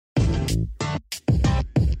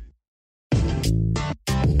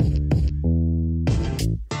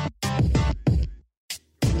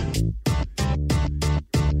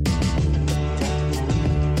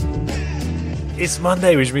It's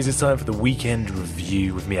Monday, which means it's time for the weekend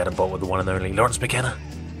review with me, Adam Bolt, with the one and only Lawrence McKenna.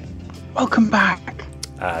 Welcome back.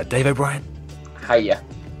 Dave O'Brien. Hiya.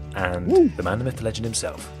 And the man, the myth, the legend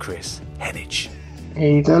himself, Chris Henage.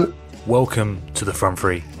 Hey, Dan. Welcome to the front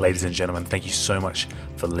three, ladies and gentlemen. Thank you so much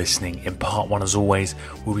for listening. In part one, as always,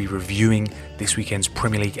 we'll be reviewing this weekend's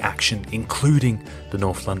Premier League action, including the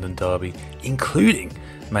North London derby, including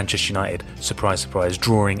Manchester United, surprise, surprise,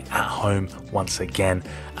 drawing at home once again.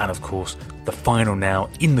 And of course, the final now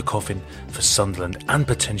in the coffin for Sunderland and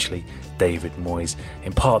potentially David Moyes.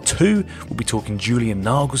 In part two, we'll be talking Julian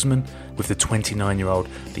Nagelsmann with the 29-year-old,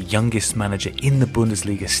 the youngest manager in the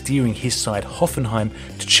Bundesliga, steering his side Hoffenheim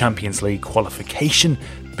to Champions League qualification,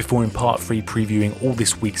 before in part three previewing all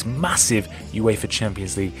this week's massive UEFA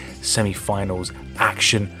Champions League semi-finals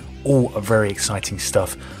action. All very exciting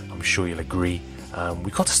stuff, I'm sure you'll agree.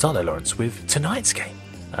 We got to start there, Lawrence, with tonight's game.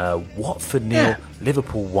 Watford 0,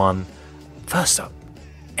 Liverpool 1. First up,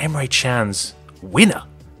 Emre Can's winner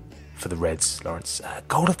for the Reds, Lawrence.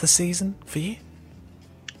 Goal of the season for you?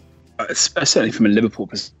 Certainly from a Liverpool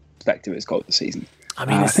perspective, it's goal of the season. I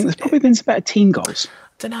mean, I think there's probably been some better team goals.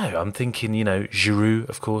 I don't know. I'm thinking, Giroud,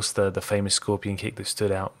 of course, the famous scorpion kick that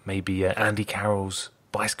stood out. Maybe Andy Carroll's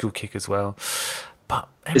bicycle kick as well. But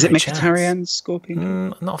is it Mkhitaryan's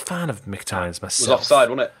scorpion? I'm not a fan of Mkhitaryan's myself. It was offside,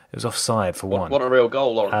 wasn't it? It was offside for one. What a real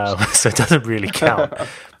goal, Lawrence. So it doesn't really count.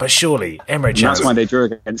 But surely, Emre Can. That's why they drew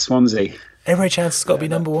against Swansea. Emre Can's has got to be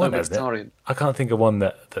number one, hasn't it? Mkhitaryan. I can't think of one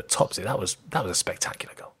that tops it. That was a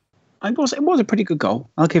spectacular goal. It was a pretty good goal.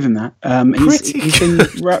 I'll give him that. He's been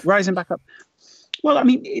rising back up. Well, I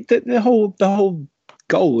mean, the whole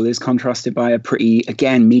goal is contrasted by a pretty,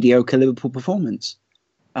 again, mediocre Liverpool performance.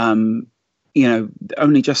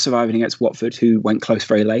 Only just surviving against Watford, who went close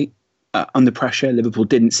very late. Under pressure, Liverpool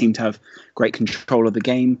didn't seem to have great control of the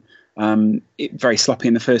game. Very sloppy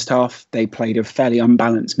in the first half. They played a fairly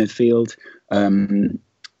unbalanced midfield.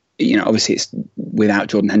 Obviously it's without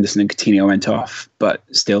Jordan Henderson and Coutinho went off, but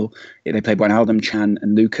still they played Wijnaldum, Chan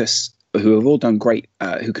and Lucas, who have all done great,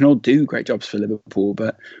 who can all do great jobs for Liverpool.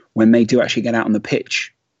 But when they do actually get out on the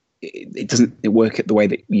pitch, it doesn't work at the way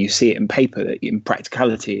that you see it in paper. That in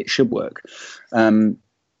practicality, it should work.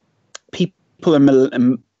 People are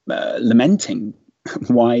lamenting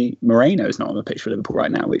why Mourinho is not on the pitch for Liverpool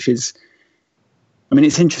right now, which is, I mean,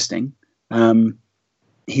 it's interesting.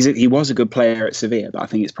 He was a good player at Sevilla, but I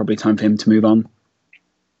think it's probably time for him to move on.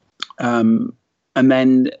 And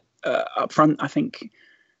then up front, I think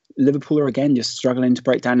Liverpool are again just struggling to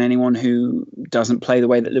break down anyone who doesn't play the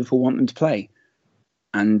way that Liverpool want them to play.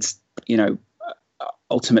 And,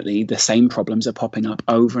 ultimately the same problems are popping up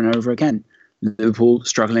over and over again. Liverpool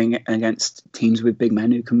struggling against teams with big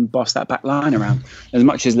men who can boss that back line around. As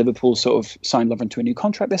much as Liverpool sort of signed Lovren to a new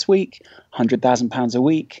contract this week, £100,000 a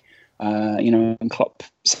week, and Klopp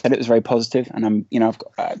said it was very positive. And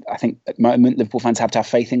I think at the moment Liverpool fans have to have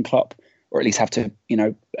faith in Klopp, or at least have to,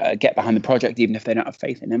 get behind the project, even if they don't have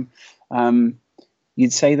faith in him.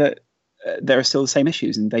 You'd say that there are still the same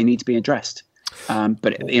issues and they need to be addressed.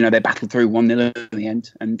 But they battled through 1-0 in the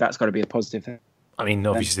end, and that's got to be a positive thing. I mean,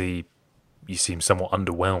 obviously, you seem somewhat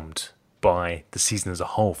underwhelmed by the season as a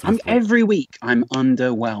whole. Every week, I'm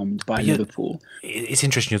underwhelmed by Liverpool. It's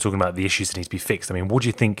interesting you're talking about the issues that need to be fixed. I mean, what do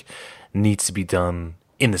you think needs to be done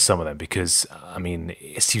in the summer then? Because, I mean,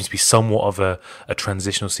 it seems to be somewhat of a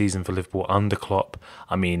transitional season for Liverpool under Klopp.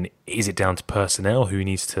 I mean, is it down to personnel who he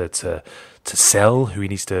needs to sell, who he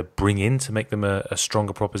needs to bring in to make them a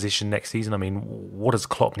stronger proposition next season? I mean, what does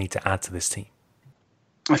Klopp need to add to this team?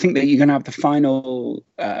 I think that you're going to have the final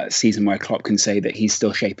season where Klopp can say that he's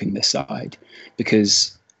still shaping this side,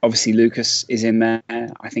 because obviously Lucas is in there.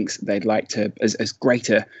 I think they'd like to, as great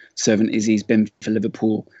a servant as he's been for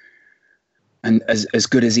Liverpool, and as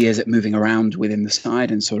good as he is at moving around within the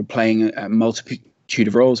side and sort of playing a multitude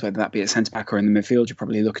of roles, whether that be at centre-back or in the midfield, you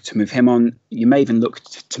probably look to move him on. You may even look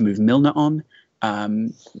to move Milner on.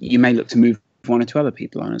 You may look to move one or two other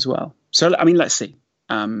people on as well. So, I mean, let's see.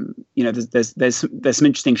 There's some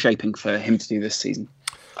interesting shaping for him to do this season.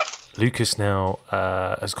 Lucas now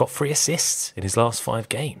has got 3 assists in his last 5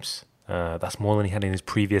 games. That's more than he had in his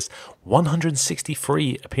previous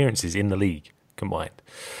 163 appearances in the league combined.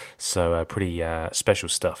 So pretty special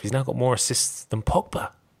stuff. He's now got more assists than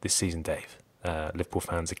Pogba this season, Dave. Liverpool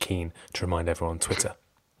fans are keen to remind everyone on Twitter.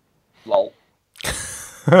 Lol.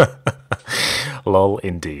 Lol,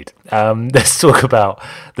 indeed. Let's talk about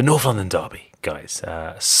the North London derby, guys.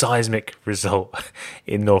 Seismic result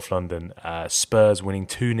in North London. Spurs winning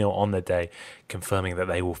 2-0 on the day, confirming that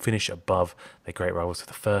they will finish above their great rivals for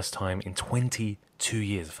the first time in 22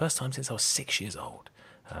 years. The first time since I was 6 years old.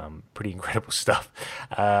 Pretty incredible stuff.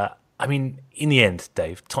 I mean, in the end,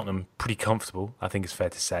 Dave, Tottenham pretty comfortable, I think it's fair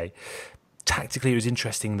to say. Tactically, it was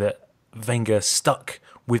interesting that Wenger stuck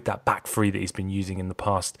with that back three that he's been using in the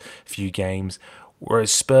past few games,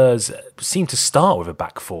 whereas Spurs seem to start with a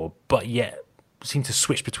back four, but yet seem to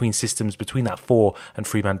switch between systems, between that 4 and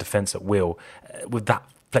 3-man defence at will, with that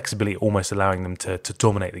flexibility almost allowing them to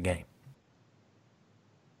dominate the game.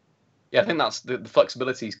 Yeah, I think that's the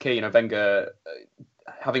flexibility is key. Wenger,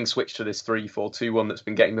 having switched to this 3-4-2-1 that's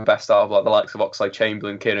been getting the best out of the likes of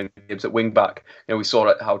Oxlade-Chamberlain, Kieran Gibbs at wing-back. We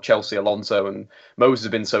saw how Chelsea, Alonso and Moses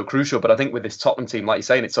have been so crucial. But I think with this Tottenham team, like you're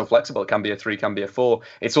saying, it's so flexible. It can be a 3, can be a 4.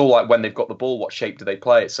 It's all like when they've got the ball, what shape do they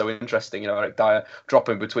play? It's so interesting. Eric Dyer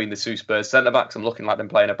dropping between the two Spurs centre-backs and looking like them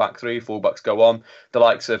playing a back 3, full-backs go on. The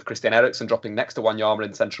likes of Christian Eriksen dropping next to Wanyama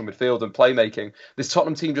in central midfield and playmaking. This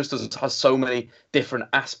Tottenham team just has so many different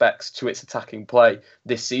aspects to its attacking play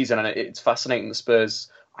this season. And it's fascinating that Spurs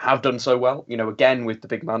have done so well. Again, with the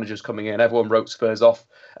big managers coming in, everyone wrote Spurs off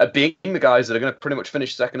at being the guys that are going to pretty much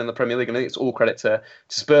finish second in the Premier League, and I think it's all credit to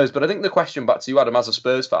Spurs. But I think the question back to you, Adam, as a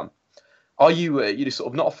Spurs fan, are you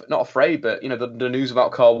sort of not afraid, but the news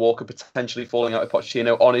about Kyle Walker potentially falling out with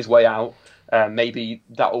Pochettino on his way out, maybe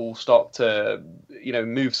that will start to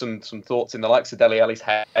move some thoughts in the likes of Dele Alli's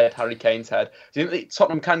head, Harry Kane's head. Do you think that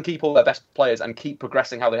Tottenham can keep all their best players and keep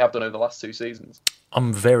progressing how they have done over the last 2 seasons?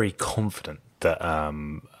 I'm very confident that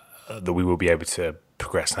that we will be able to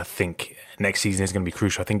progress. And I think next season is going to be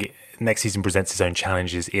crucial. I think next season presents its own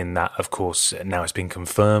challenges in that, of course, now it's been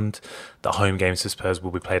confirmed that home games for Spurs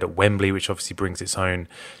will be played at Wembley, which obviously brings its own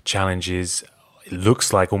challenges. It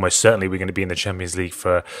looks like almost certainly we're going to be in the Champions League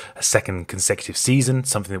for a second consecutive season,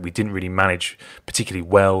 something that we didn't really manage particularly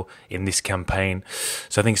well in this campaign.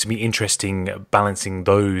 So I think it's going to be interesting balancing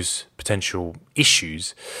those potential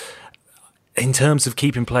issues. In terms of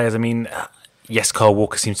keeping players, I mean, yes, Kyle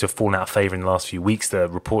Walker seems to have fallen out of favour in the last few weeks. The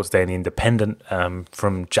reports there in the Independent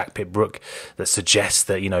from Jack Pitt-Brooke that suggests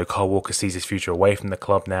that Kyle Walker sees his future away from the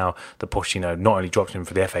club now. That Pochettino not only dropped him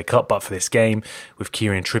for the FA Cup but for this game, with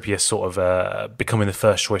Kieran Trippier sort of becoming the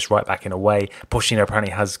first choice right back in a way. Pochettino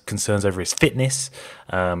apparently has concerns over his fitness,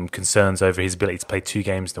 concerns over his ability to play 2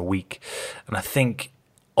 games in a week, and I think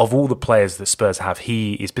of all the players that Spurs have,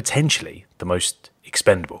 he is potentially the most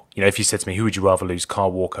expendable. If you said to me, who would you rather lose, Kyle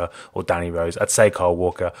Walker or Danny Rose? I'd say Kyle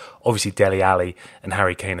Walker. Obviously, Dele Alli and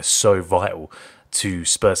Harry Kane are so vital to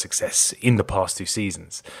Spurs' success in the past 2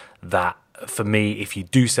 seasons that, for me, if you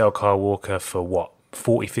do sell Kyle Walker for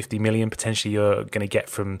 40, 50 million potentially you're going to get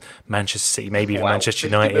from Manchester City, maybe even Manchester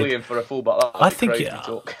United. 50 million for a fullback. I think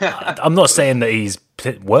I'm not saying that he's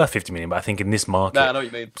worth 50 million, but I think in this market, I know what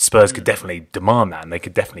you mean. Spurs could definitely demand that and they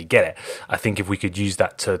could definitely get it. I think if we could use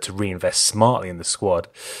that to reinvest smartly in the squad.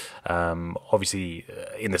 Obviously,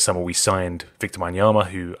 in the summer we signed Victor Wanyama,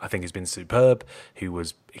 who I think has been superb, who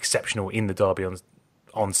was exceptional in the derby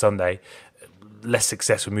on Sunday. Less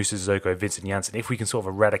success with Moussa Sissoko, Vincent Janssen. If we can sort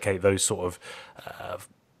of eradicate those sort of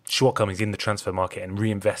shortcomings in the transfer market and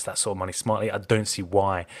reinvest that sort of money smartly, I don't see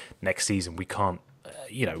why next season we can't,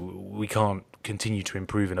 we can't continue to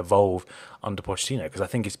improve and evolve under Pochettino, because I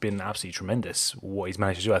think it's been absolutely tremendous what he's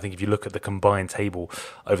managed to do. I think if you look at the combined table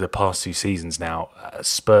over the past 2 seasons now,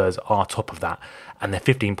 Spurs are top of that, and they're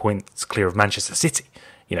 15 points clear of Manchester City.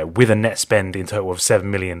 With a net spend in total of 7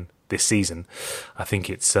 million this season, I think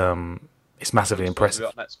it's massively impressive.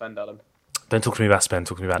 About net spend, Adam. Don't talk to me about spend.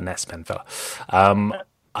 Talk to me about net spend, fella.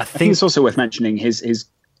 I think it's also worth mentioning his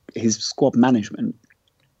squad management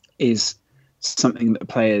is something that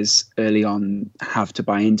players early on have to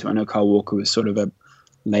buy into. I know Kyle Walker was sort of a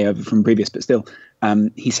layover from previous, but still,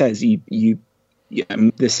 he says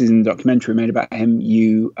this is in the documentary made about him.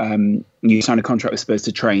 You signed a contract with Spurs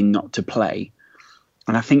to train, not to play,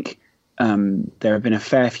 and I think there have been a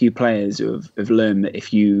fair few players who have learned that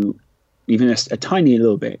if you even a tiny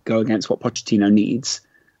little bit go against what Pochettino needs,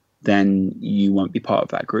 then you won't be part of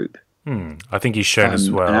that group. I think he's shown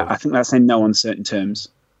as well. I think that's in no uncertain terms.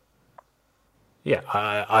 Yeah,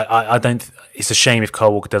 I don't. It's a shame if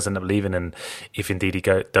Kyle Walker does end up leaving, and if indeed he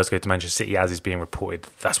does go to Manchester City, as is being reported,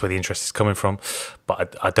 that's where the interest is coming from.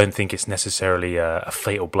 But I don't think it's necessarily a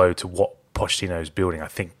fatal blow to what Pochettino is building. I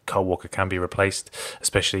think Kyle Walker can be replaced,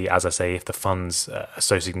 especially, as I say, if the funds are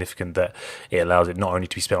so significant that it allows it not only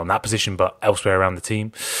to be spent on that position but elsewhere around the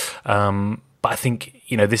team. But I think,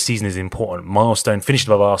 this season is an important milestone.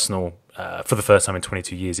 Finishing above Arsenal for the first time in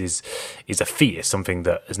 22 years is a feat. It's something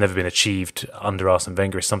that has never been achieved under Arsene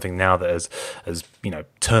Wenger. It's something now that has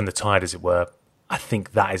turned the tide, as it were. I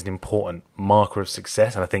think that is an important marker of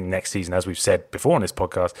success. And I think next season, as we've said before on this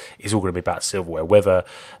podcast, is all going to be about silverware. Whether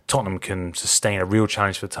Tottenham can sustain a real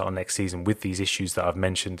challenge for the title next season with these issues that I've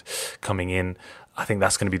mentioned coming in, I think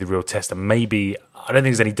that's going to be the real test. And maybe, I don't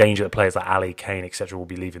think there's any danger that players like Ali, Kane, etc. will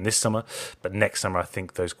be leaving this summer. But next summer, I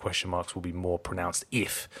think those question marks will be more pronounced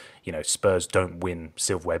if, Spurs don't win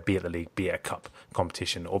silverware, be it the league, be it a cup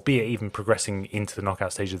competition, or be it even progressing into the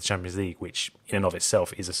knockout stage of the Champions League, which in and of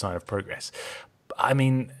itself is a sign of progress. I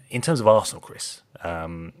mean, in terms of Arsenal, Chris,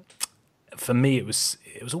 for me, it was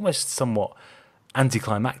almost somewhat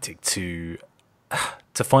anticlimactic to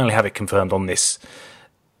finally have it confirmed on this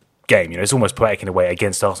game. It's almost poetic in a way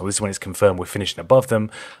against Arsenal. This is when it's confirmed we're finishing above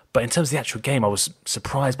them. But in terms of the actual game, I was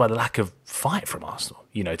surprised by the lack of fight from Arsenal.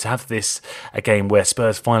 To have a game where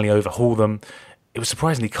Spurs finally overhaul them, it was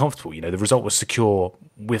surprisingly comfortable. The result was secure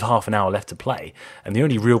with half an hour left to play. And the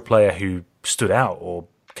only real player who stood out or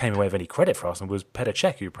came away with any credit for Arsenal was Petr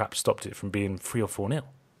Cech, who perhaps stopped it from being 3 or 4-0. I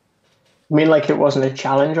mean, like it wasn't a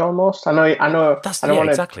challenge almost. I know. I don't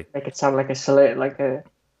want to make it sound like a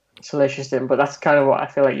salacious thing, but that's kind of what I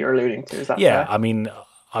feel like you're alluding to. Is that fair? I mean,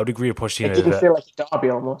 I would agree with Pochettino. It didn't feel like a derby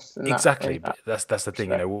almost. Exactly, but that's the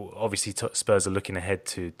thing. Obviously Spurs are looking ahead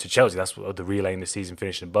to Chelsea. That's what the relay in the season,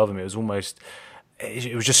 finishing above them. It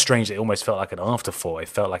was just strange. That it almost felt like an afterthought. It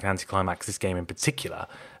felt like an anticlimax. This game in particular,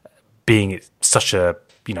 being such a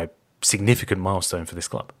significant milestone for this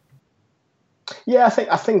club. Yeah,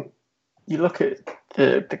 I think you look at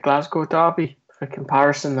the Glasgow derby for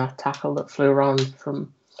comparison. That tackle that flew around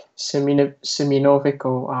from Siminovic,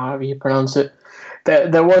 or however you pronounce it,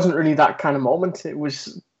 there wasn't really that kind of moment. It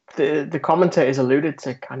was the commentators alluded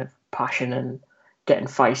to kind of passion and getting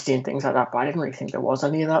feisty and things like that, but I didn't really think there was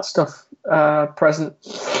any of that stuff present.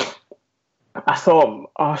 I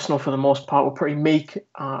thought Arsenal, for the most part, were pretty meek.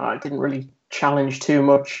 Didn't really challenge too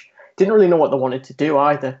much. Didn't really know what they wanted to do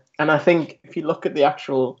either. And I think if you look at the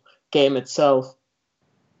actual game itself,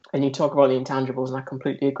 and you talk about the intangibles, and I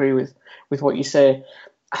completely agree with what you say,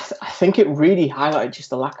 I think it really highlighted just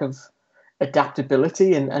the lack of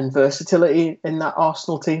adaptability and versatility in that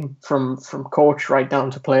Arsenal team, from coach right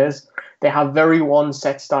down to players. They have very one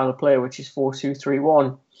set style of play, which is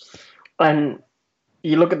 4-2-3-1. And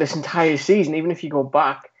you look at this entire season, even if you go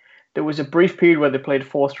back, there was a brief period where they played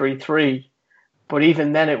 4-3-3, but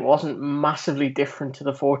even then it wasn't massively different to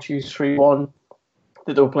the 4-2-3-1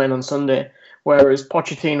 that they were playing on Sunday. Whereas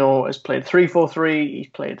Pochettino has played 3-4-3, he's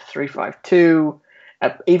played 3-5-2.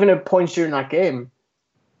 Even at points during that game,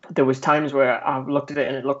 there was times where I looked at it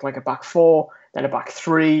and it looked like a back four, then a back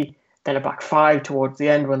three, then a back five towards the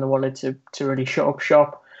end when they wanted to really shut up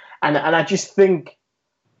shop. And I just think,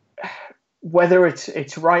 whether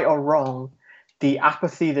it's right or wrong, the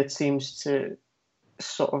apathy that seems to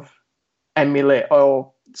sort of emulate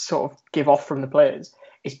or sort of give off from the players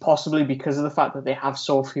is possibly because of the fact that they have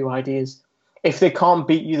so few ideas. If they can't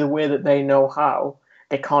beat you the way that they know how,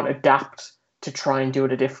 they can't adapt to try and do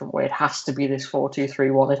it a different way. It has to be this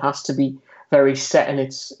 4-2-3-1. It has to be very set in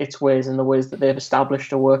its ways, and the ways that they've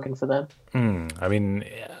established are working for them. I mean,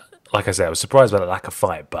 like I said, I was surprised by the lack of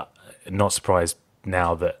fight, but not surprised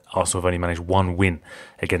now that Arsenal have only managed one win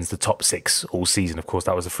against the top six all season. Of course,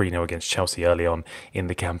 that was a 3-0 against Chelsea early on in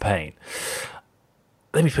the campaign.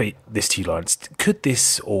 Let me put this to you, Lawrence. Could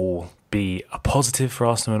this all be a positive for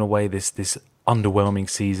Arsenal in a way, this underwhelming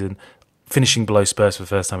season? Finishing below Spurs for the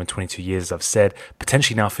first time in 22 years, as I've said,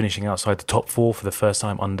 potentially now finishing outside the top four for the first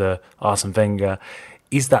time under Arsene Wenger.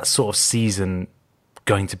 Is that sort of season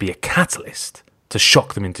going to be a catalyst to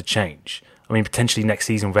shock them into change? I mean, potentially next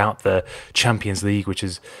season without the Champions League, which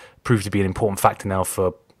has proved to be an important factor now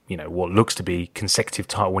for, what looks to be consecutive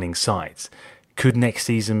title-winning sides. Could next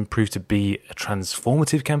season prove to be a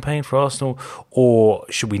transformative campaign for Arsenal, or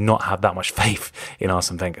should we not have that much faith in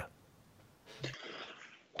Arsene Wenger?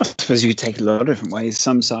 I suppose you could take it a lot of different ways.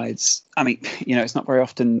 Some sides, I mean, it's not very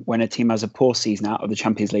often when a team has a poor season out of the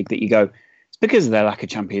Champions League that you go, it's because of their lack of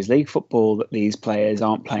Champions League football that these players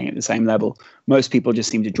aren't playing at the same level. Most people just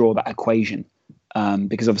seem to draw that equation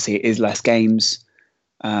because obviously it is less games,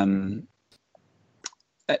 et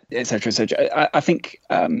cetera, et cetera. I think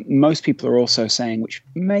most people are also saying, which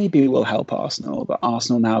maybe will help Arsenal, but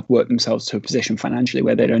Arsenal now have worked themselves to a position financially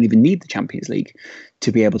where they don't even need the Champions League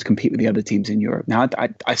to be able to compete with the other teams in Europe. Now,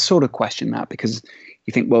 I sort of question that, because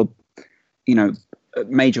you think, well,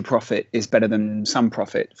 major profit is better than some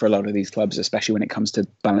profit for a lot of these clubs, especially when it comes to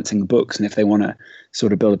balancing the books and if they want to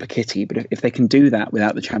sort of build up a kitty. But if they can do that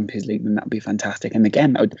without the Champions League, then that would be fantastic. And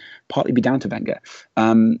again, that would partly be down to Wenger.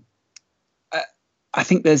 I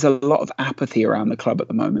think there's a lot of apathy around the club at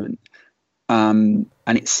the moment. And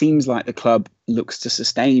it seems like the club looks to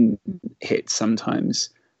sustain hits sometimes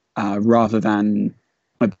rather than,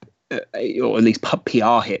 or at least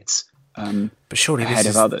PR hits. But surely ahead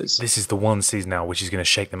of others. This is the one season now which is going to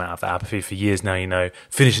shake them out of the apathy for years now,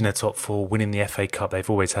 finishing their top four, winning the FA Cup. They've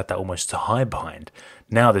always had that almost to hide behind.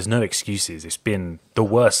 Now there's no excuses. It's been the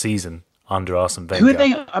worst season under Arsene Wenger. Who are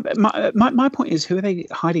they? My point is, who are they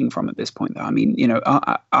hiding from at this point, though? I mean,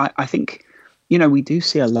 I think, we do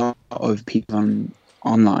see a lot of people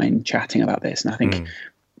online chatting about this, and I think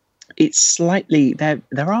it's slightly, there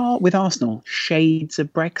are, with Arsenal, shades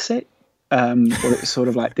of Brexit. Or it's sort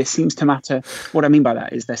of like, this seems to matter. What I mean by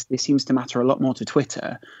that is this seems to matter a lot more to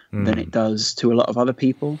Twitter than it does to a lot of other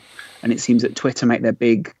people. And it seems that Twitter make their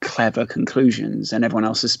big, clever conclusions and everyone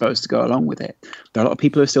else is supposed to go along with it. There are a lot of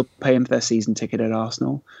people who are still paying for their season ticket at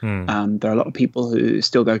Arsenal. There are a lot of people who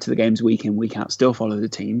still go to the games week in, week out, still follow the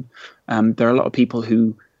team. There are a lot of people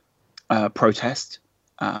who protest,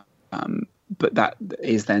 but that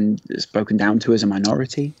is then spoken down to as a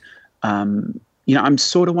minority. I'm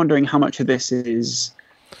sort of wondering how much of this is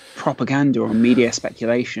propaganda or media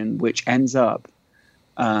speculation, which ends up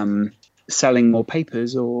selling more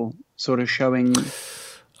papers or sort of showing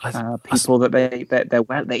people that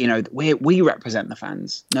we represent the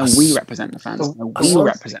fans. No, we represent the fans. No, we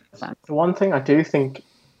represent the fans. The one thing I do think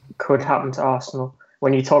could happen to Arsenal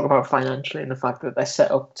when you talk about financially and the fact that they're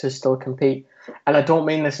set up to still compete, and I don't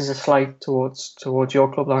mean this as a slight towards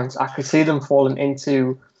your club, Lawrence. I could see them falling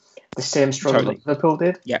into the same struggle that Liverpool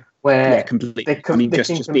did, where completely. they can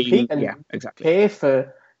compete and pay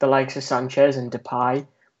for the likes of Sanchez and Depay,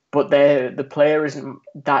 but the player isn't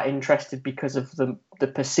that interested because of the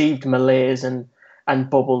perceived malaise and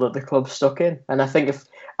bubble that the club's stuck in. And I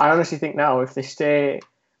honestly think now, if they stay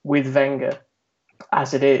with Wenger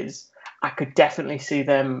as it is, I could definitely see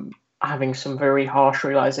them having some very harsh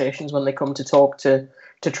realizations when they come to talk to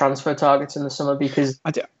transfer targets in the summer, because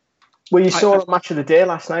well, you saw a match of the day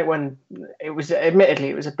last night when it was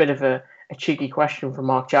a bit of a cheeky question from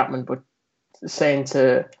Mark Chapman, but saying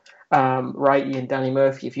to Wrighty and Danny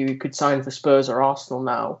Murphy, if you could sign for Spurs or Arsenal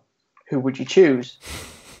now, who would you choose,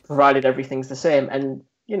 provided everything the same? And,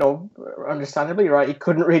 understandably, right, he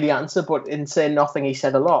couldn't really answer, but in saying nothing, he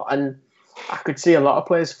said a lot. And I could see a lot of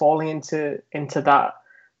players falling into that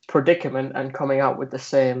predicament and coming out with the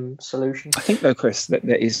same solution. I think, though, Chris, that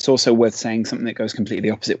it's also worth saying something that goes completely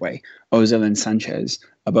the opposite way. Ozil and Sanchez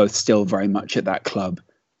are both still very much at that club.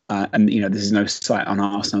 And, this is no slight on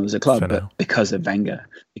Arsenal as a club, but because of Wenger.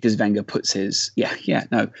 Because Wenger puts his...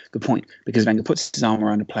 good point. Because Wenger puts his arm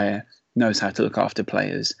around a player, knows how to look after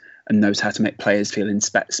players, and knows how to make players feel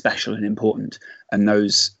special and important, and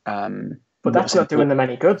knows... But that's not doing them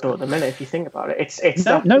any good, though. At the minute, if you think about it, it's Chris,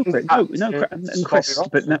 at Newcastle,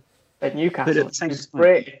 but at the same time, it's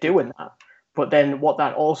great at doing that. But then, what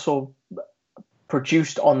that also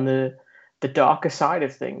produced on the darker side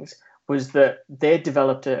of things was that they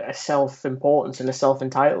developed a self-importance and a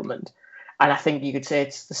self-entitlement, and I think you could say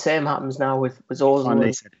it's the same happens now with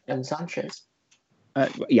Ozil and Sanchez.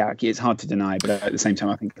 It's hard to deny, but at the same time,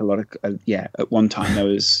 I think a lot of at one time there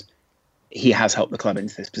was. He has helped the club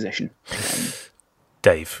into this position.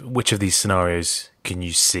 Dave, which of these scenarios can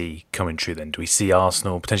you see coming true then? Do we see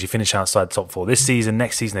Arsenal potentially finish outside the top four this season?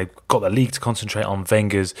 Next season, they've got the league to concentrate on.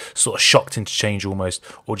 Wenger's sort of shocked into change almost.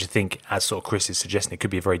 Or do you think, as sort of Chris is suggesting, it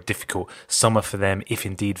could be a very difficult summer for them if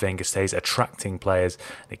indeed Wenger stays attracting players?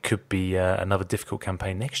 It could be another difficult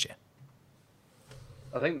campaign next year.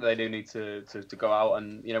 I think they do need to go out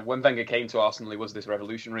and, when Wenger came to Arsenal, he was this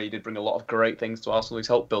revolutionary. He did bring a lot of great things to Arsenal. He's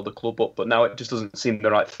helped build the club up, but now it just doesn't seem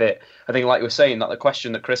the right fit. I think, like you were saying, that the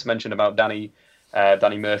question that Chris mentioned about Danny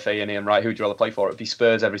Murphy and Ian Wright, who'd you rather play for? It'd be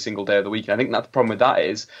Spurs every single day of the week. And I think that the problem with that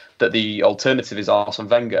is that the alternative is Arsene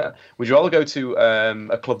Wenger. Would you rather go to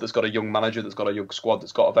a club that's got a young manager, that's got a young squad,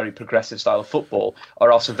 that's got a very progressive style of football,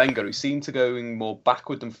 or Arsene Wenger, who seems to going more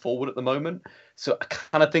backward than forward at the moment? So I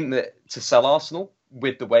kind of think that to sell Arsenal,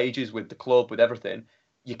 with the wages, with the club, with everything,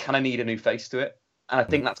 you kind of need a new face to it. And I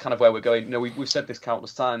think that's kind of where we're going. We've said this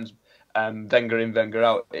countless times, Wenger in, Wenger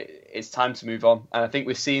out. It's time to move on. And I think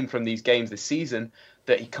we're seeing from these games this season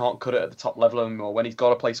that he can't cut it at the top level anymore. When he's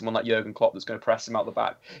got to play someone like Jurgen Klopp that's going to press him out the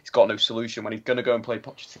back, he's got no solution. When he's going to go and play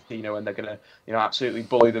Pochettino and they're going to absolutely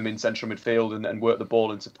bully them in central midfield and work the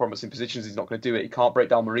ball into promising positions, he's not going to do it. He can't break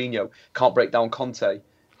down Mourinho, can't break down Conte.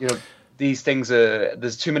 These things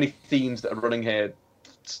there's too many themes that are running here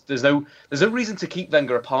there's no reason to keep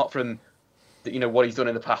Wenger apart from what he's done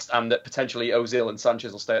in the past, and that potentially Ozil and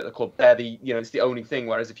Sanchez will stay at the club. They're it's the only thing.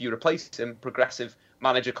 Whereas if you replace him, progressive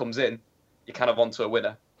manager comes in, you're kind of onto a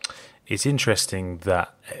winner. It's interesting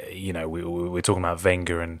that we're talking about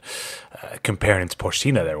Wenger and comparing him to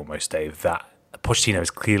Pochettino there almost, Dave. That Pochettino has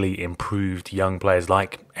clearly improved young players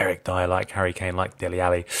like Eric Dyer, like Harry Kane, like Dele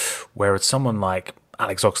Alli, whereas someone like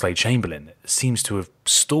Alex Oxlade-Chamberlain seems to have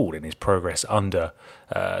stalled in his progress under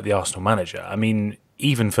the Arsenal manager. I mean,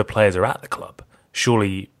 even for players who are at the club,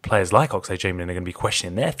 surely players like Oxlade-Chamberlain are going to be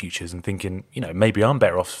questioning their futures and thinking, maybe I'm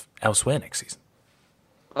better off elsewhere next season.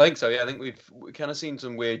 I think so, yeah. I think we've kind of seen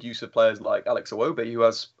some weird use of players like Alex Iwobi, who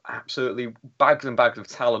has absolutely bags and bags of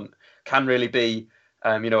talent, can really be,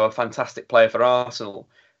 a fantastic player for Arsenal.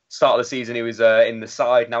 Start of the season, he was in the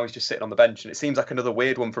side. Now he's just sitting on the bench, and it seems like another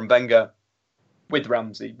weird one from Wenger with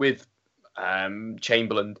Ramsey, with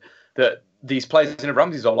Chamberlain, that these players,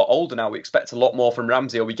 Ramsey's a lot older now. We expect a lot more from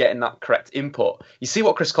Ramsey. Are we getting that correct input? You see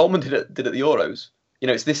what Chris Coleman did at the Euros.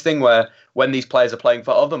 It's this thing where when these players are playing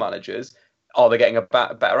for other managers, are they getting a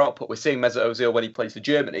better output? We're seeing Mesut Ozil when he plays for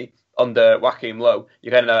Germany under Joachim Low.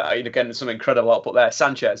 You're getting some incredible output there.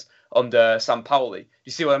 Sanchez under Sampaoli.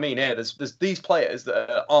 You see what I mean here? There's these players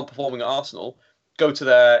that aren't performing at Arsenal, go to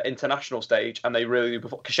their international stage, and they really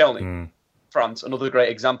perform. Koscielny, France, another great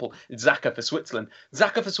example. Xhaka for Switzerland.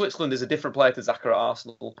 Xhaka for Switzerland is a different player to Xhaka at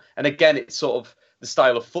Arsenal. And again, it's sort of the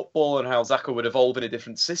style of football and how Xhaka would evolve in a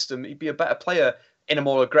different system. He'd be a better player in a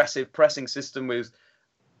more aggressive pressing system with,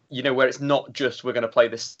 where it's not just we're going to play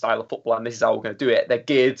this style of football and this is how we're going to do it. They're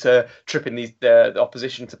geared to tripping the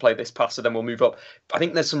opposition to play this pass, so then we'll move up. I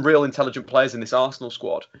think there's some real intelligent players in this Arsenal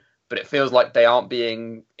squad, but it feels like they aren't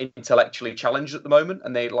being intellectually challenged at the moment.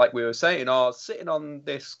 And they, like we were saying, are sitting on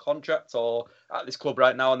this contract or at this club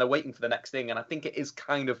right now, and they're waiting for the next thing. And I think it is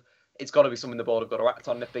it's got to be something the board have got to act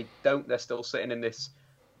on. And if they don't, they're still sitting in this,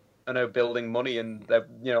 building money, and they're,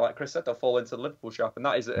 like Chris said, they'll fall into the Liverpool trap. And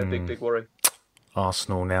that is a big, big worry.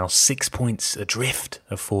 Arsenal now 6 points adrift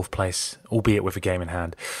of fourth place, albeit with a game in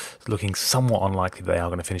hand. Looking somewhat unlikely they are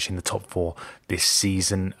going to finish in the top four this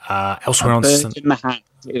season. Elsewhere on in the hand.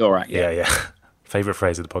 All right. Yeah. Favourite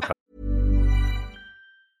phrase of the podcast.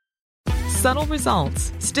 Subtle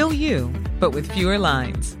results, still you, but with fewer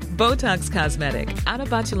lines. Botox Cosmetic,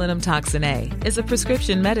 onabotulinum toxin A, is a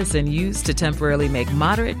prescription medicine used to temporarily make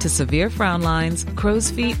moderate to severe frown lines,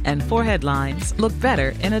 crow's feet, and forehead lines look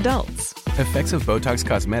better in adults. Effects of Botox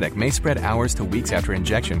Cosmetic may spread hours to weeks after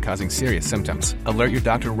injection, causing serious symptoms. Alert your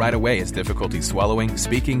doctor right away as difficulty swallowing,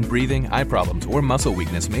 speaking, breathing, eye problems, or muscle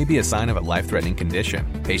weakness may be a sign of a life-threatening condition.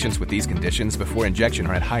 Patients with these conditions before injection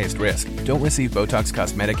are at highest risk. Don't receive Botox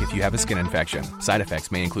Cosmetic if you have a skin infection. Side effects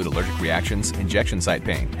may include allergic reactions, injection site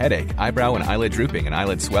pain, headache, eyebrow and eyelid drooping, and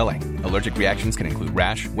eyelid swelling. Allergic reactions can include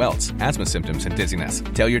rash, welts, asthma symptoms, and dizziness.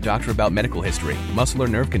 Tell your doctor about medical history, muscle or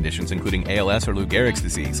nerve conditions including ALS or Lou Gehrig's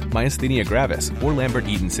disease, myasthenia gravis, or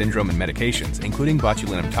Lambert-Eaton syndrome, and medications, including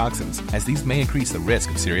botulinum toxins, as these may increase the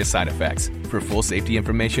risk of serious side effects. For full safety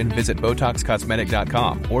information, visit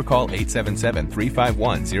BotoxCosmetic.com or call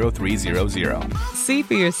 877-351-0300. See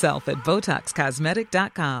for yourself at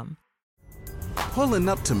BotoxCosmetic.com. Pulling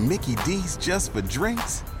up to Mickey D's just for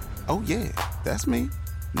drinks? Oh yeah, that's me.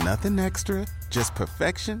 Nothing extra, just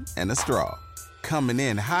perfection and a straw. Coming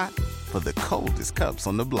in hot for the coldest cups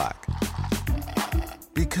on the block.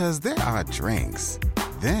 Because there are drinks.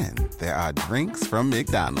 Then there are drinks from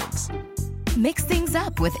McDonald's. Mix things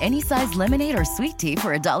up with any size lemonade or sweet tea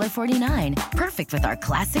for $1.49. Perfect with our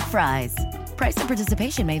classic fries. Price and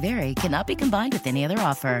participation may vary. Cannot be combined with any other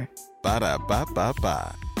offer.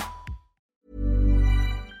 Ba-da-ba-ba-ba.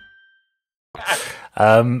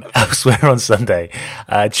 Elsewhere on Sunday,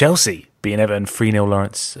 Chelsea beating Everton 3-0,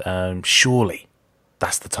 Lawrence. Surely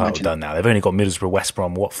that's the title done now. They've only got Middlesbrough, West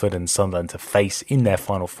Brom, Watford and Sunderland to face in their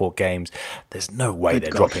final 4 games. There's no way they're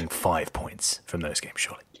dropping 5 points from those games,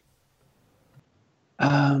 surely.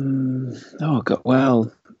 Oh, God.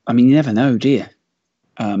 Well, I mean, you never know, do you?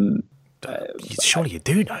 Surely you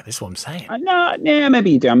do know. This is what I'm saying. No, yeah, maybe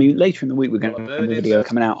you do. I mean, later in the week, we're going to have a video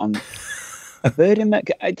coming out on a bird in that.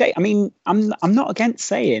 I mean, I'm not against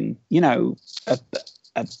saying, a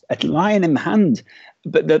lion in the hand.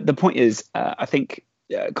 But the point is, I think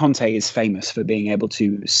Conte is famous for being able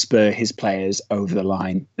to spur his players over the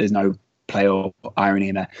line. There's no play or irony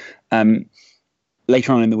in there.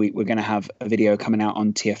 Later on in the week, we're going to have a video coming out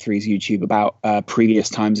on TF3's YouTube about previous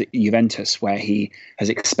times at Juventus where he has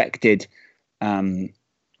expected certain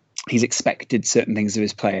things of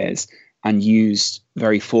his players and used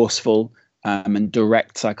very forceful and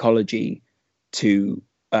direct psychology to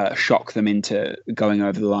shock them into going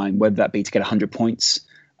over the line, whether that be to get 100 points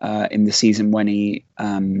in the season when he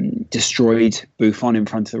destroyed Buffon in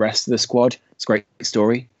front of the rest of the squad. It's a great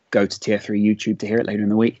story. Go to Tier 3 YouTube to hear it later in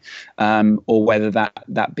the week. Or whether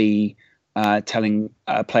that be telling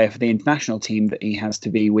a player for the international team that he has to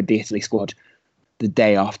be with the Italy squad the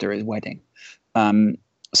day after his wedding.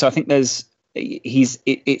 So I think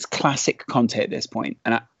it's classic Conte at this point,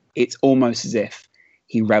 and it's almost as if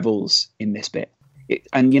he revels in this bit.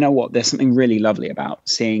 And you know what? There's something really lovely about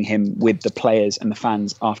seeing him with the players and the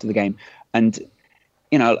fans after the game. And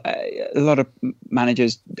you know, a lot of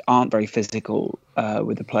managers aren't very physical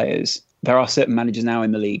with the players. There are certain managers now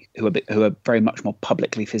in the league who are very much more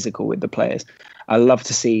publicly physical with the players. I love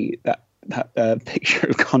to see that picture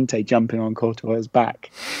of Conte jumping on Courtois'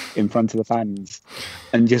 back in front of the fans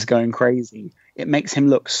and just going crazy. It makes him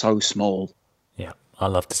look so small. Yeah, I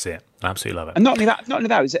love to see it. I absolutely love it. And not only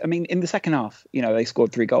that. I mean, in the second half, you know, they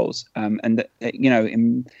scored 3 goals, and you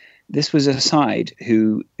know, this was a side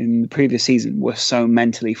who in the previous season were so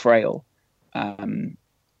mentally frail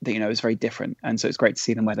that, you know, it's very different. And so it's great to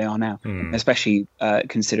see them where they are now, especially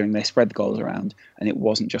considering they spread the goals around and it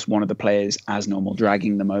wasn't just one of the players as normal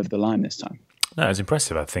dragging them over the line this time. No, it was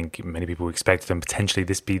impressive. I think many people expected them potentially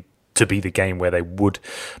to be the game where they would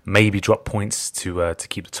maybe drop points to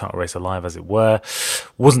keep the title race alive, as it were.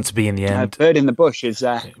 Wasn't to be in the end. Bird in the bush is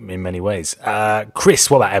in many ways. Chris,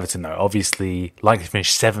 what about Everton though? Obviously, likely to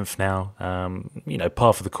finish 7th now. You know,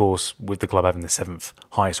 par for the course with the club having the 7th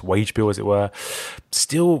highest wage bill, as it were.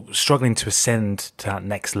 Still struggling to ascend to that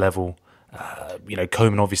next level. You know,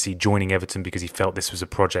 Koeman obviously joining Everton because he felt this was a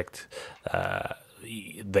project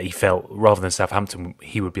that he felt, rather than Southampton,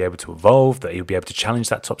 he would be able to evolve, that he would be able to challenge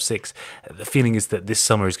that top 6. The feeling is that this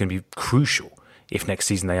summer is going to be crucial if next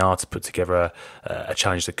season they are to put together a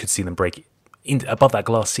challenge that could see them break above that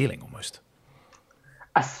glass ceiling almost.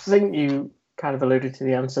 I think you kind of alluded to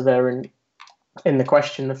the answer there in the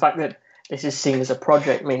question. The fact that this is seen as a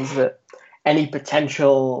project means that any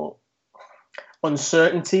potential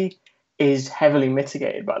uncertainty is heavily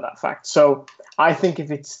mitigated by that fact. So I think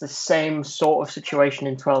if it's the same sort of situation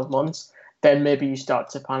in 12 months, then maybe you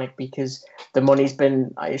start to panic because the money's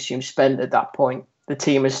been, I assume, spent at that point. The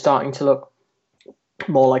team is starting to look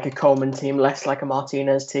more like a Koeman team, less like a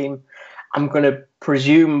Martinez team. I'm going to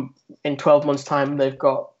presume in 12 months' time they've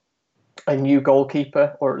got a new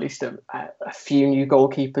goalkeeper, or at least a few new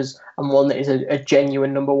goalkeepers, and one that is a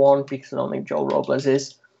genuine number one, because I don't think Joel Robles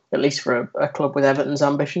is, at least for a club with Everton's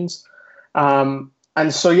ambitions.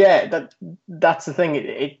 And so, yeah, that's the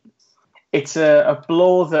thing. It's a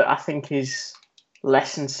blow that I think is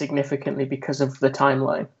lessened significantly because of the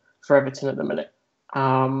timeline for Everton at the minute.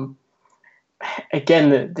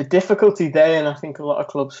 Again, the difficulty there, and I think a lot of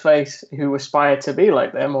clubs face who aspire to be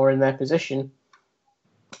like them or in their position,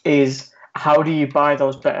 is how do you buy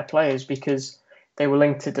those better players? Because they were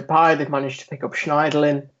linked to Depay, they've managed to pick up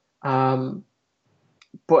Schneiderlin.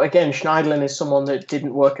 But again, Schneiderlin is someone that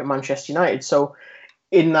didn't work at Manchester United. So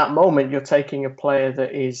in that moment, you're taking a player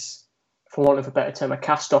that is, for want of a better term, a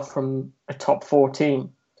cast-off from a top 4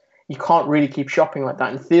 team. You can't really keep shopping like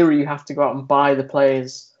that. In theory, you have to go out and buy the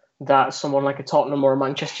players that someone like a Tottenham or a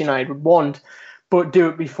Manchester United would want, but do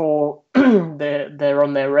it before they're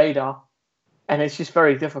on their radar. And it's just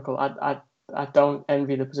very difficult. I don't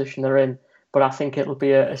envy the position they're in, but I think it'll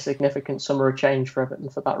be a significant summer of change for Everton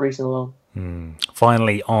for that reason alone.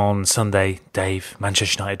 Finally, on Sunday, Dave,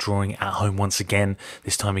 Manchester United drawing at home once again,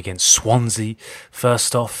 this time against Swansea.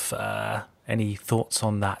 First off, any thoughts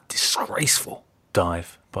on that disgraceful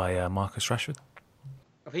dive by Marcus Rashford?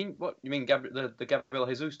 I think, what you mean, the Gabriel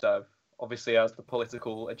Jesus dive? Obviously, as the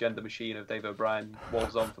political agenda machine of Dave O'Brien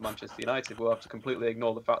walls on for Manchester United, we'll have to completely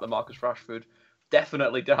ignore the fact that Marcus Rashford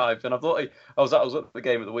definitely dived. And I thought I was at the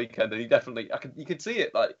game at the weekend, and he definitely, you could see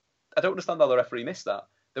it. Like, I don't understand how the referee missed that.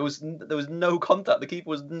 There was no contact. The keeper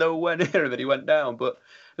was nowhere near him, and he went down. But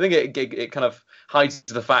I think it kind of hides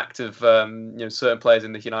the fact of certain players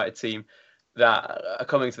in the United team that are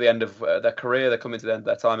coming to the end of their career. They're coming to the end of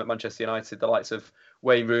their time at Manchester United. The likes of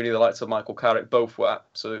Wayne Rooney, the likes of Michael Carrick, both were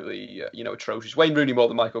absolutely atrocious. Wayne Rooney more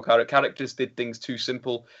than Michael Carrick. Carrick just did things too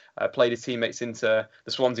simple. Played his teammates into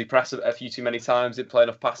the Swansea press a few too many times. Didn't play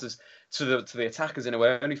enough passes to the attackers in a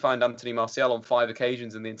way. Only find Anthony Martial on 5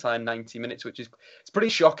 occasions in the entire 90 minutes, which is it's pretty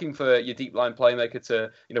shocking for your deep line playmaker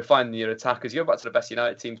to find your attackers. You go back to the best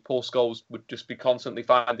United teams, Paul Scholes would just be constantly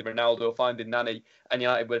finding Ronaldo, finding Nani, and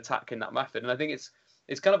United would attack in that method. And I think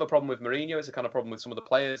it's kind of a problem with Mourinho. It's a kind of problem with some of the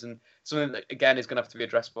players, and something that again is going to have to be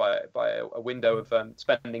addressed by a window of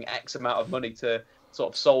spending X amount of money to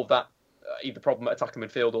sort of solve that either problem at attacking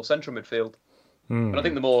midfield or central midfield. But I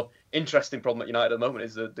think the more interesting problem at United at the moment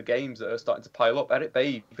is the games that are starting to pile up. Eric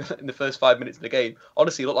Bailly, in the first 5 minutes of the game,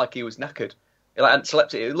 honestly looked like he was knackered.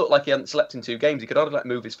 It looked like he hadn't slept in 2 games. He could hardly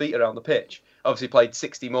move his feet around the pitch. Obviously played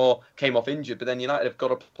 60 more, came off injured, but then United have got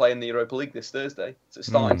to play in the Europa League this Thursday. So it's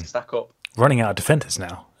starting to stack up. Running out of defenders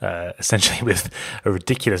now, essentially with a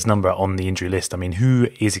ridiculous number on the injury list. I mean, who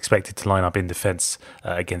is expected to line up in defence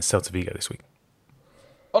against Celta Vigo this week?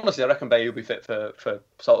 Honestly, I reckon Bailly will be fit for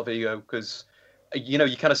Celta Vigo because, you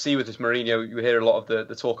kind of see with this Mourinho, you hear a lot of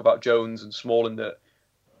the talk about Jones and Smalling that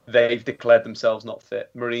they've declared themselves not fit.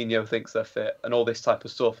 Mourinho thinks they're fit and all this type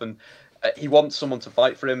of stuff. And he wants someone to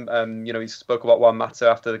fight for him. He spoke about Juan Mata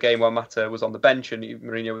after the game. Juan Mata was on the bench and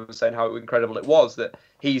Mourinho was saying how incredible it was that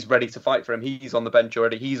he's ready to fight for him. He's on the bench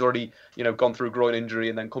already. He's already, gone through a groin injury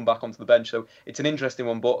and then come back onto the bench. So it's an interesting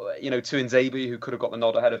one. But, Tuanzebe, who could have got the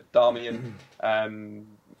nod ahead of Darmian,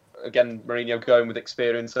 again, Mourinho going with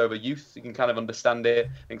experience over youth. You can kind of understand it.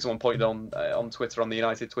 I think someone pointed on Twitter, on the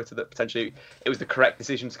United Twitter, that potentially it was the correct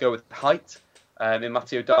decision to go with height. In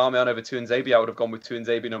Matteo Darmian over Tuanzebe, I would have gone with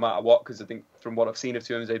Tuanzebe no matter what, because I think from what I've seen of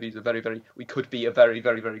Tuanzebe, he could be a very,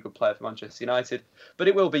 very, very good player for Manchester United. But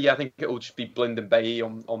it will be, I think it will just be Blind and Bailly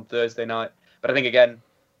on Thursday night. But I think, again,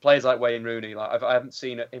 players like Wayne Rooney, I haven't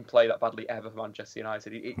seen him play that badly ever for Manchester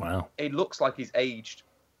United. Wow. It looks like he's aged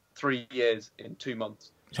 3 years in 2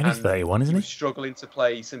 months. He's only 31, isn't he? He was struggling to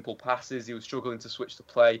play simple passes. He was struggling to switch to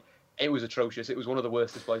play. It was atrocious. It was one of the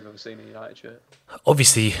worst displays I've ever seen in a United shirt.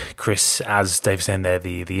 Obviously, Chris, as Dave was saying there,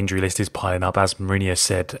 the injury list is piling up. As Mourinho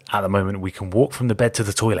said, at the moment, we can walk from the bed to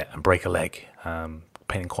the toilet and break a leg.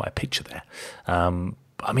 Painting quite a picture there. I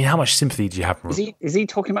mean, how much sympathy do you have? Is he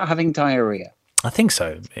talking about having diarrhea? I think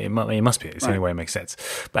so. It must be. It's the only way it makes sense.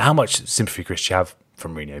 But how much sympathy, Chris, do you have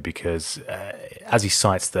from Mourinho? Because as he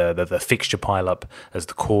cites the fixture pile-up as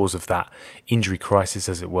the cause of that injury crisis,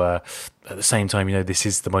 as it were, at the same time, this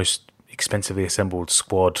is the most expensively assembled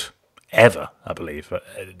squad ever, I believe.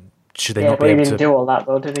 Should they not be able to... He didn't do all that,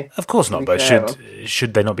 though, did he? Of course not, but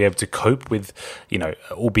should they not be able to cope with,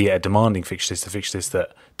 albeit a demanding fixture list, a fixture list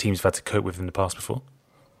that teams have had to cope with in the past before?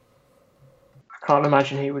 I can't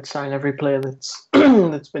imagine he would sign every player that's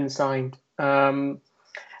that's been signed. I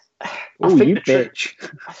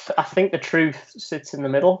think the truth sits in the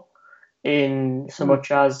middle, in so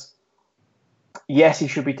much as, yes, he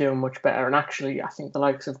should be doing much better, and actually, I think the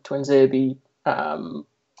likes of Tuanzebe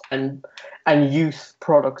and youth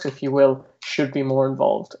products, if you will, should be more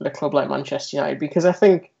involved at a club like Manchester United, because I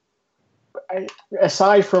think,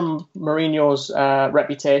 aside from Mourinho's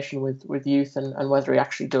reputation with youth and whether he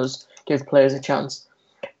actually does give players a chance,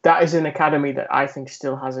 that is an academy that I think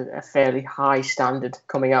still has a fairly high standard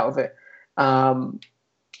coming out of it. And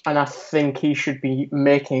I think he should be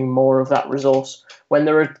making more of that resource. When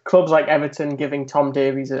there are clubs like Everton giving Tom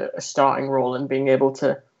Davies a starting role and being able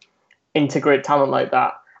to integrate talent like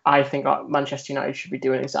that, I think Manchester United should be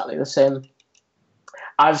doing exactly the same.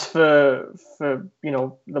 As for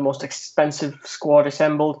the most expensive squad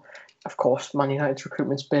assembled, of course, Man United's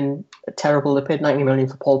recruitment's been terrible. They paid 90 million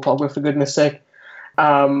for Paul Pogba, for goodness sake.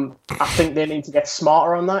 I think they need to get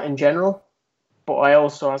smarter on that in general. But I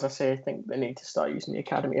also, as I say, think they need to start using the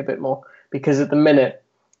academy a bit more, because at the minute,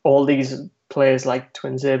 all these players like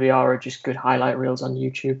Tuanzebe are just good highlight reels on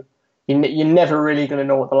YouTube. You're never really going to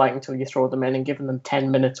know what they're like until you throw them in, and giving them 10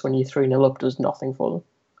 minutes when you're 3-0 up does nothing for them.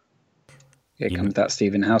 Here comes that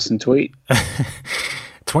Stephen Howson tweet.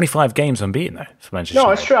 25 games unbeaten, though, for Manchester United.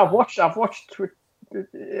 No, it's true. I've watched.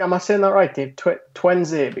 Am I saying that right, Dave?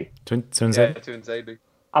 Tuanzebe. Tuanzebe.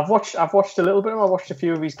 I've watched a little bit of him. I watched a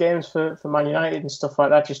few of his games for Man United and stuff like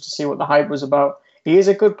that, just to see what the hype was about. He is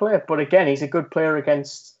a good player, but again, he's a good player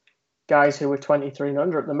against guys who are 23 and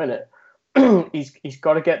under at the minute. He's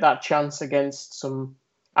got to get that chance against some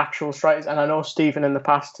actual strikers. And I know Stephen in the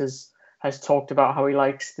past has talked about how he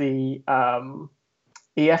likes the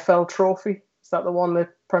EFL trophy. Is that the one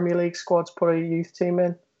that Premier League squads put a youth team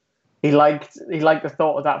in? He liked the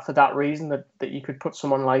thought of that for that reason, that you could put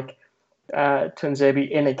someone like Tuanzebe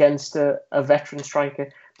in against a veteran striker.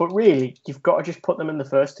 But really, you've got to just put them in the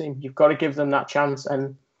first team. You've got to give them that chance.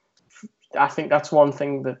 And I think that's one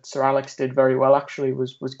thing that Sir Alex did very well, actually,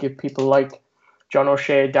 was give people like John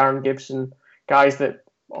O'Shea, Darren Gibson, guys that,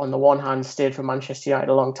 on the one hand, stayed for Manchester United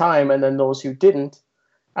a long time, and then those who didn't,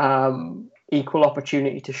 equal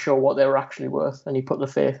opportunity to show what they were actually worth. And he put the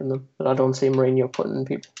faith in them that I don't see Mourinho putting in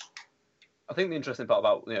people. I think the interesting part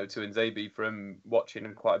about Tuanzebe, from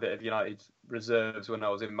watching quite a bit of United reserves when I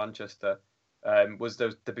was in Manchester, was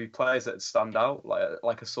there'd be players that stand out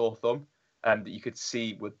like a sore thumb, that you could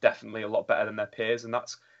see were definitely a lot better than their peers, and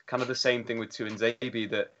that's kind of the same thing with Tuanzebe,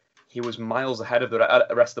 that he was miles ahead of the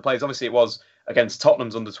rest of the players. Obviously, it was against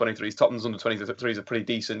Tottenham's under-23s. Tottenham's under-23s are pretty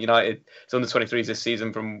decent. United, it's under-23s this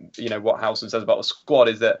season. From what Howson says about the squad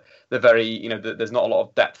is that they're very, there's not a lot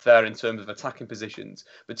of depth there in terms of attacking positions.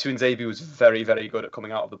 But Tuanzebe was very, very good at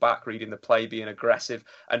coming out of the back, reading the play, being aggressive,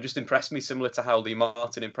 and just impressed me. Similar to how Lee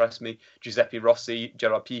Martin impressed me, Giuseppe Rossi,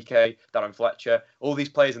 Gerard Piqué, Darren Fletcher, all these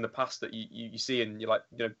players in the past that you see and you're like,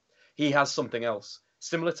 he has something else.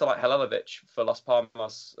 Similar to like Halilovic for Las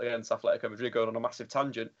Palmas against Atletico Madrid going on a massive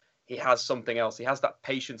tangent, he has something else. He has that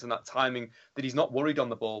patience and that timing that he's not worried on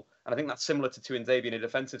the ball. And I think that's similar to Tuanzebe in a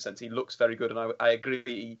defensive sense. He looks very good, and I agree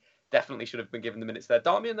he definitely should have been given the minutes there.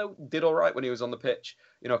 Darmian, though, did all right when he was on the pitch.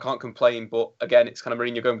 I can't complain, but again, it's kind of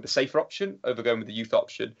Mourinho going with the safer option over going with the youth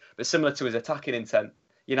option. But similar to his attacking intent,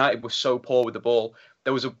 United was so poor with the ball.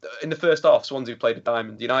 There was in the first half, Swansea played a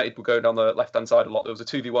diamond. United would go down the left-hand side a lot. There was a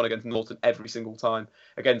 2v1 against Norton every single time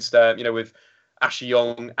against, with Ashley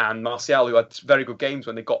Young and Martial, who had very good games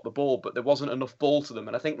when they got the ball, but there wasn't enough ball to them.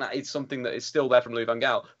 And I think that is something that is still there from Louis van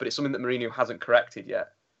Gaal, but it's something that Mourinho hasn't corrected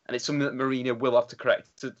yet. And it's something that Mourinho will have to correct.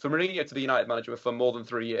 For Mourinho to be United manager for more than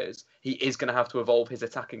 3 years, he is going to have to evolve his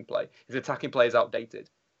attacking play. His attacking play is outdated.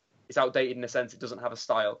 It's outdated in the sense it doesn't have a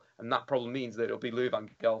style, and that probably means that it'll be Louis van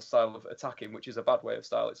Gaal's style of attacking, which is a bad way of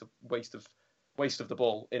style. It's a waste of the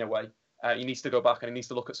ball in a way. He needs to go back and he needs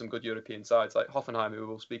to look at some good European sides like Hoffenheim, who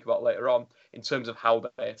we'll speak about later on, in terms of how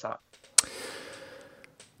they attack.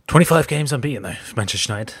 25 games unbeaten though for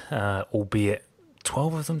Manchester United, albeit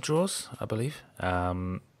 12 of them draws, I believe.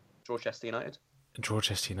 Dorchester United.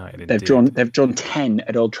 Dorchester United. They've drawn 10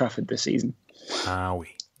 at Old Trafford this season.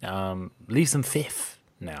 Wowie. Leaves them fifth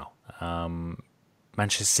now.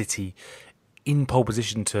 Manchester City in pole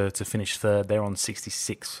position to finish third. They're on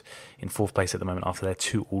 66 in fourth place at the moment after their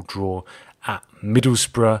 2-2 draw at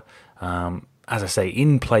Middlesbrough. As I say,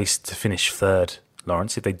 in place to finish third,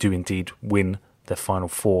 Lawrence, if they do indeed win their final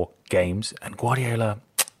 4 games. And Guardiola,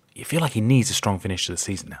 you feel like he needs a strong finish to the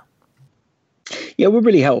season now. Yeah, it would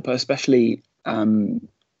really help, especially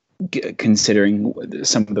considering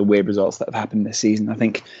some of the weird results that have happened this season. I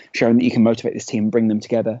think showing that you can motivate this team, bring them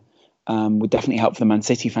together, would definitely help for the Man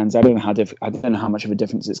City fans. I don't know how much of a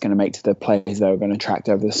difference it's going to make to the players they were going to attract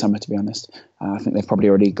over the summer, to be honest. I think they've probably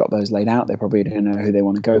already got those laid out. They probably don't know who they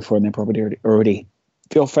want to go for, and they probably already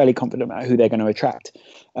feel fairly confident about who they're going to attract.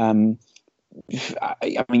 I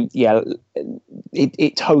mean, yeah,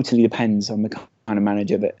 it totally depends on the kind of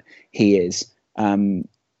manager that he is.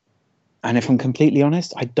 And if I'm completely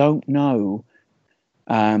honest, I don't know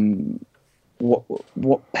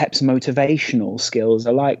what Pep's motivational skills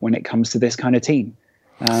are like when it comes to this kind of team.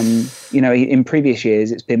 In previous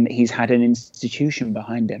years, it's been that he's had an institution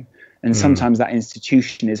behind him, and sometimes that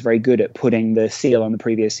institution is very good at putting the seal on the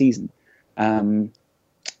previous season.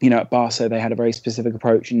 At Barca, they had a very specific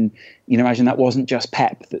approach, and imagine that wasn't just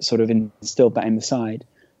Pep that sort of instilled that in the side.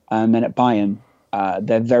 And then at Bayern,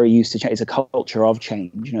 they're very used to change. It's a culture of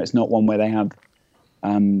change. It's not one where they have,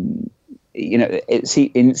 it's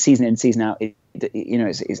in season out.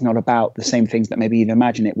 It's not about the same things that maybe you'd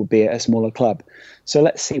imagine it would be at a smaller club. So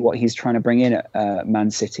let's see what he's trying to bring in at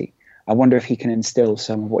Man City. I wonder if he can instill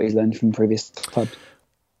some of what he's learned from previous clubs.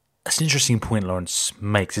 That's an interesting point Lawrence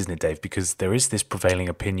makes, isn't it, Dave? Because there is this prevailing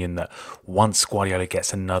opinion that once Guardiola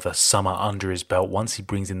gets another summer under his belt, once he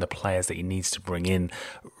brings in the players that he needs to bring in,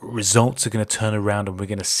 results are going to turn around and we're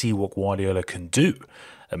going to see what Guardiola can do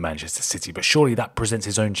at Manchester City. But surely that presents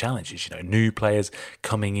its own challenges. New players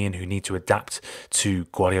coming in who need to adapt to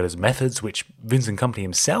Guardiola's methods, which Vincent Kompany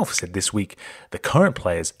himself said this week the current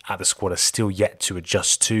players at the squad are still yet to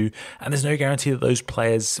adjust to. And there's no guarantee that those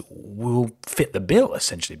players will fit the bill,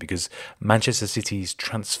 essentially, because Manchester City's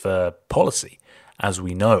transfer policy, as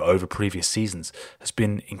we know over previous seasons, has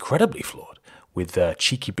been incredibly flawed. With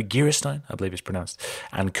Cheeky Begiristain, I believe it's pronounced,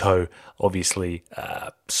 and co, obviously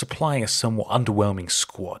supplying a somewhat underwhelming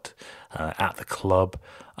squad at the club.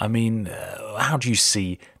 I mean, how do you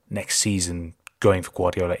see next season going for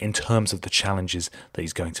Guardiola in terms of the challenges that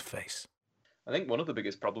he's going to face? I think one of the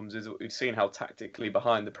biggest problems is that we've seen how tactically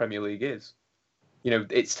behind the Premier League is.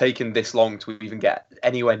 It's taken this long to even get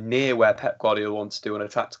anywhere near where Pep Guardiola wants to do in a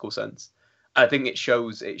tactical sense. I think it's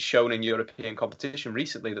shown in European competition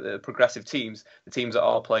recently that the progressive teams, the teams that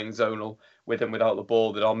are playing zonal with and without the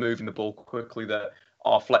ball, that are moving the ball quickly, that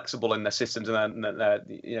are flexible in their systems and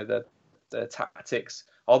their tactics,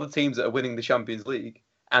 are the teams that are winning the Champions League.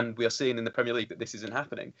 And we are seeing in the Premier League that this isn't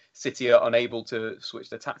happening. City are unable to switch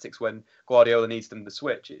their tactics when Guardiola needs them to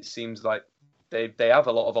switch. It seems like they have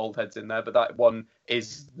a lot of old heads in there, but that one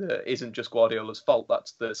isn't just Guardiola's fault.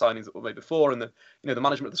 That's the signings that were made before, and the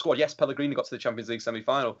management of the squad. Yes, Pellegrini got to the Champions League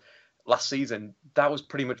semi-final. last season, that was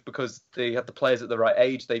pretty much because they had the players at the right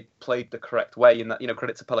age. They played the correct way, and that,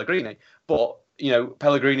 credit to Pellegrini. But,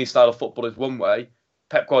 Pellegrini's style of football is one way.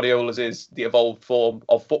 Pep Guardiola's is the evolved form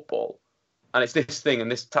of football. And it's this thing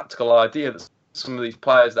and this tactical idea that some of these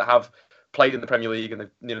players that have played in the Premier League and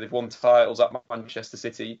they've won titles at Manchester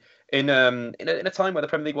City in a time where the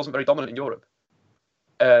Premier League wasn't very dominant in Europe.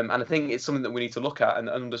 And I think it's something that we need to look at and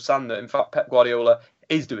understand that, in fact, Pep Guardiola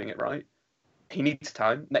is doing it right. He needs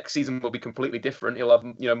time. Next season will be completely different. He'll have,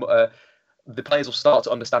 the players will start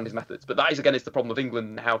to understand his methods. But that is the problem of England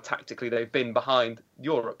and how tactically they've been behind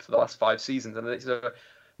Europe for the last 5 seasons. And it's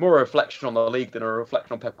more a reflection on the league than a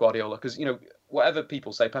reflection on Pep Guardiola. Because, whatever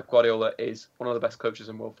people say, Pep Guardiola is one of the best coaches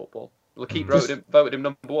in world football. We'll keep voted him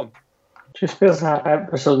number 1. Just feels like an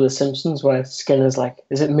episode of The Simpsons where Skinner's like,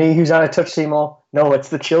 is it me who's out of touch, Seymour? No, it's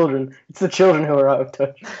the children. It's the children who are out of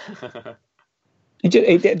touch.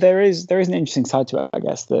 There is an interesting side to it, I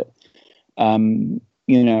guess, that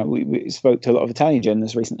we spoke to a lot of Italian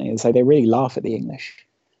journalists recently and say they really laugh at the English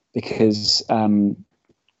because first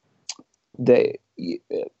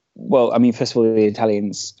of all, the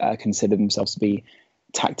Italians consider themselves to be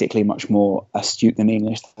tactically much more astute than the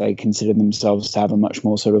English. They consider themselves to have a much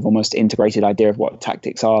more sort of almost integrated idea of what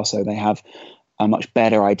tactics are, so they have a much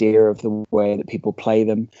better idea of the way that people play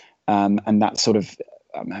them, and that sort of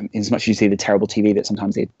as much as you see the terrible TV that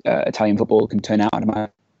sometimes the Italian football can turn out, I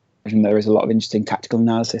imagine there is a lot of interesting tactical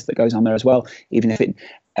analysis that goes on there as well, even if it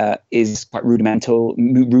is quite rudimentary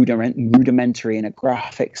in a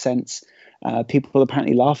graphic sense. People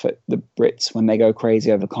apparently laugh at the Brits when they go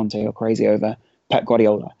crazy over Conte or crazy over Pep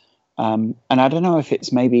Guardiola. And I don't know if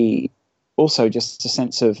it's maybe also just a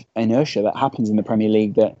sense of inertia that happens in the Premier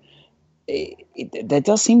League, that there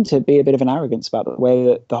does seem to be a bit of an arrogance about the way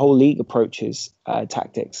that the whole league approaches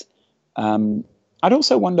tactics. I'd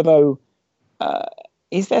also wonder, though,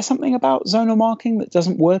 is there something about zonal marking that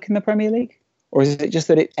doesn't work in the Premier League? Or is it just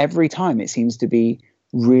that every time it seems to be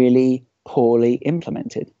really poorly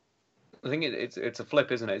implemented? I think it's a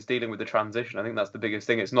flip, isn't it? It's dealing with the transition. I think that's the biggest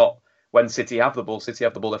thing. It's not when City have the ball. City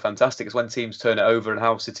have the ball, they're fantastic. It's when teams turn it over and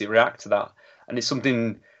how City react to that. And it's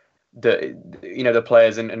something that, the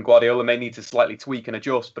players and Guardiola may need to slightly tweak and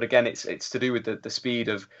adjust. But again, it's to do with the speed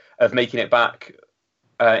of making it back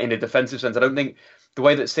in a defensive sense. I don't think the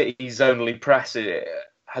way that City's zonally press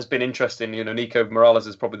has been interesting. Nico Morales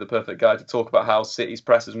is probably the perfect guy to talk about how City's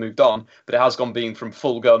press has moved on, but it has being from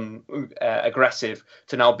full gun aggressive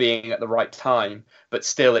to now being at the right time. But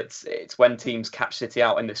still, it's when teams catch City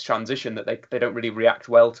out in this transition that they don't really react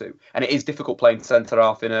well to, and it is difficult playing centre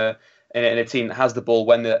half in a team that has the ball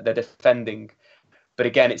when they're defending. But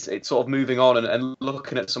again, it's sort of moving on and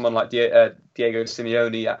looking at someone like Diego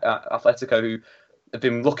Simeone at Atletico, who have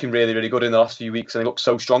been looking really, really good in the last few weeks, and they look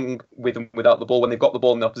so strong with and without the ball. When they've got the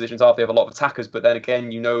ball in the opposition's half, they have a lot of attackers, but then again,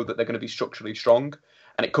 that they're going to be structurally strong,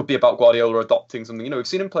 and it could be about Guardiola adopting something. We've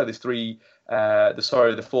seen him play this the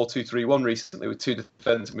 4-2-3-1 recently with 2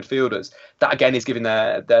 defensive midfielders. That again is giving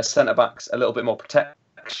their centre backs a little bit more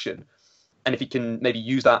protection, and if he can maybe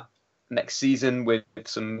use that next season with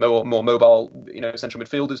some more mobile, central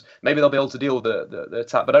midfielders, maybe they'll be able to deal with the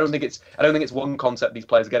attack. But I don't think it's one concept these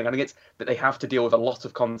players are getting. I think it's that they have to deal with a lot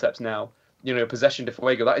of concepts now. Possession de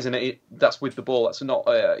fuego, that's with the ball. That's not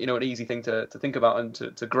an easy thing to think about and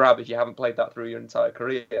to grab if you haven't played that through your entire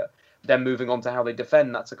career. Then moving on to how they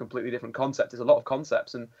defend, that's a completely different concept. There's a lot of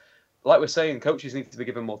concepts, and like we're saying, coaches need to be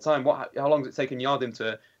given more time. How long has it taken Yardim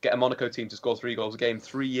to get a Monaco team to score 3 goals a game?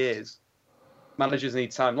 3 years. Managers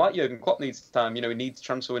need time, like Jurgen Klopp needs time. He needs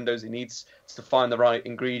transfer windows. He needs to find the right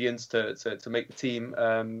ingredients to make the team.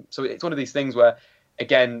 So it's one of these things where,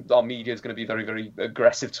 again, our media is going to be very, very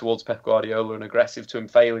aggressive towards Pep Guardiola and aggressive to him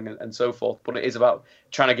failing and so forth. But it is about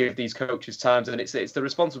trying to give these coaches time, and it's the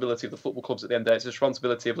responsibility of the football clubs at the end of the day. It's the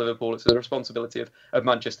responsibility of Liverpool. It's the responsibility of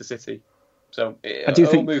Manchester City. So I do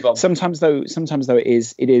think move on. Sometimes though it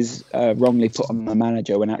is wrongly put on the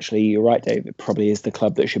manager, when actually you're right, Dave. It probably is the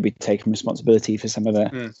club that should be taking responsibility for some of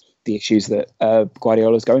the issues that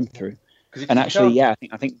Guardiola's going through. And actually, I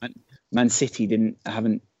think Man City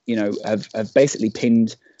haven't have basically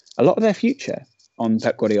pinned a lot of their future on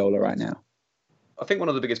Pep Guardiola right now. I think one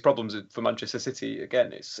of the biggest problems for Manchester City,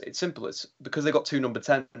 again, it's simple. It's because they got 2 number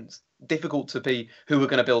 10s. Difficult to be who we're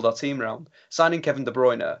going to build our team around. Signing Kevin De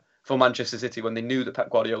Bruyne for Manchester City when they knew that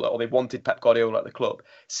Pep Guardiola, or they wanted Pep Guardiola at the club,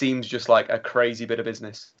 seems just like a crazy bit of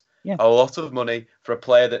business. Yeah. A lot of money for a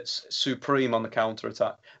player that's supreme on the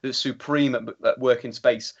counter-attack, that's supreme at working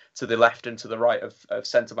space to the left and to the right of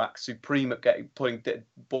centre-back, supreme at putting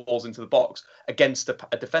balls into the box against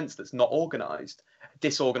a defence that's not organised.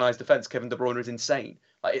 Disorganised defence. Kevin De Bruyne is insane.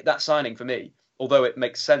 That signing for me, although it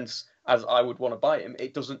makes sense as I would want to buy him,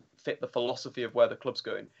 it doesn't fit the philosophy of where the club's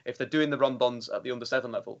going. If they're doing the run-dons at the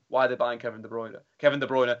under-7 level, why are they buying Kevin De Bruyne? Kevin De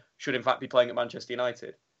Bruyne should in fact be playing at Manchester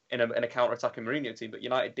United in a counter-attacking Mourinho team, but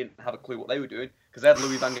United didn't have a clue what they were doing because they had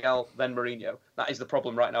Louis van Gaal, then Mourinho. That is the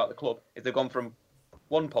problem right now at the club. If they've gone from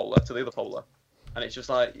one polar to the other polar, and it's just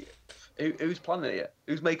like, who's planning it?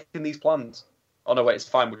 Who's making these plans? Oh no, wait, it's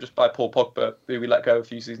fine. We'll just buy Paul Pogba, who we let go a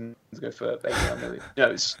few seasons ago for 89 million.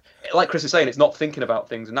 It's like Chris is saying, it's not thinking about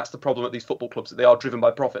things, and that's the problem at these football clubs, that they are driven by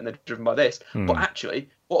profit and they're driven by this. But actually,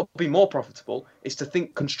 what would be more profitable is to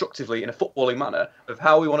think constructively in a footballing manner of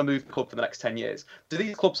how we want to move the club for the next 10 years. Do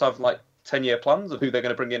these clubs have 10-year plans of who they're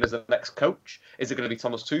going to bring in as the next coach? Is it going to be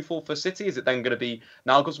Thomas Tuchel for City? Is it then going to be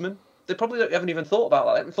Nagelsmann? They probably haven't even thought about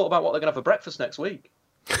that. They haven't thought about what they're going to have for breakfast next week.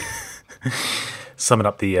 Summing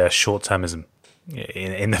up the short-termism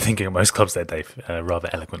in the thinking of most clubs there, Dave, rather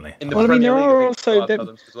eloquently. There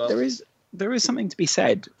is something to be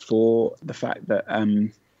said for the fact that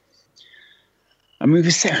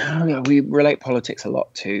we relate politics a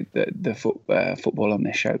lot to the football on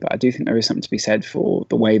this show, but I do think there is something to be said for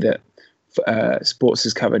the way that sports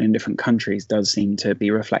is covered in different countries does seem to be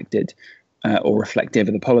reflected or reflective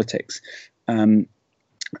of the politics.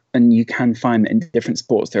 And you can find that in different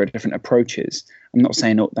sports there are different approaches. I'm not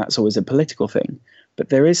saying that's always a political thing, but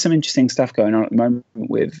there is some interesting stuff going on at the moment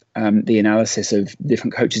with the analysis of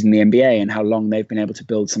different coaches in the NBA and how long they've been able to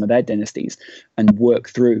build some of their dynasties and work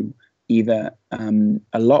through either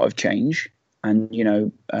a lot of change and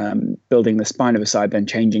building the spine of a side, then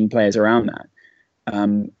changing players around that.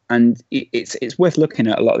 And it's worth looking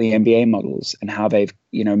at a lot of the NBA models and how they've,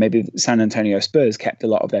 maybe San Antonio Spurs kept a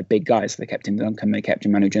lot of their big guys. So they kept Tim Duncan, they kept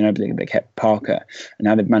Manu Ginobili, they kept Parker, and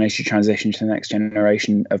now they've managed to transition to the next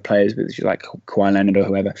generation of players, which is like Kawhi Leonard or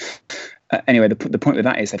whoever. Anyway, the point with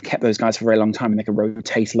that is they've kept those guys for a very long time and they can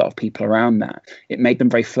rotate a lot of people around that. It made them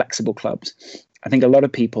very flexible clubs. I think a lot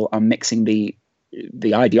of people are mixing the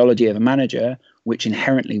ideology of a manager, which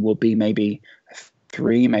inherently will be maybe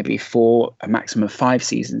 3, maybe 4, a maximum of 5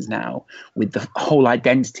 seasons now, with the whole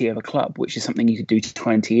identity of a club, which is something you could do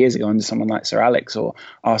 20 years ago under someone like Sir Alex or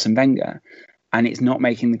Arsene Wenger, and it's not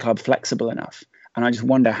making the club flexible enough. And I just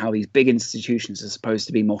wonder how these big institutions are supposed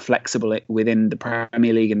to be more flexible within the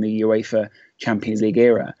Premier League and the UEFA Champions League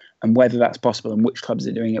era, and whether that's possible and which clubs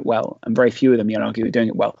are doing it well. And very few of them, you'd argue, are doing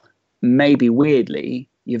it well. Maybe weirdly,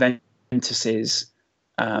 Juventus's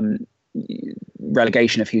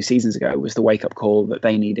relegation a few seasons ago was the wake-up call that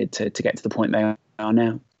they needed to get to the point they are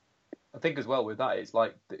now. I think as well with that, it's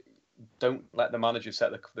like, don't let the manager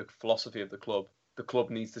set the philosophy of the club. The club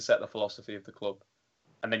needs to set the philosophy of the club.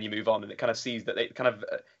 And then you move on, and it kind of sees that it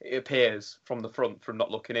appears from the front, from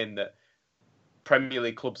not looking in, that Premier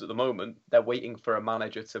League clubs at the moment, they're waiting for a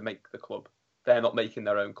manager to make the club. They're not making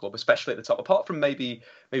their own club, especially at the top. Apart from maybe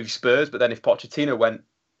Spurs, but then if Pochettino went,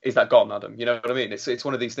 is that gone, Adam? You know what I mean? It's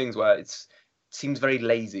one of these things where it seems very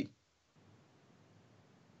lazy.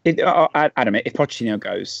 Adam, if Pochettino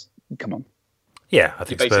goes, come on. Yeah, I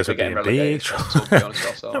think Spurs would be in big trouble.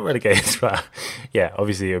 Not relegated, but yeah,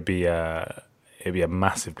 obviously it would be a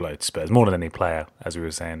massive blow to Spurs, more than any player, as we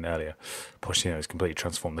were saying earlier. Pochettino has completely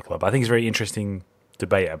transformed the club. I think it's a very interesting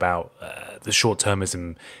debate about the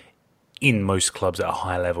short-termism in most clubs at a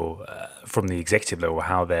high level, from the executive level,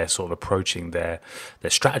 how they're sort of approaching their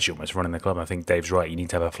strategy, almost running the club. And I think Dave's right. You need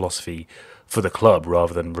to have a philosophy for the club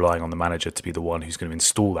rather than relying on the manager to be the one who's going to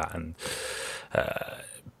install that and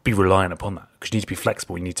be reliant upon that. Because you need to be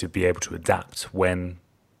flexible. You need to be able to adapt when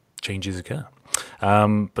changes occur.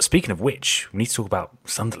 But speaking of which, we need to talk about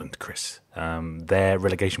Sunderland, Chris. Their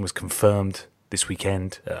relegation was confirmed this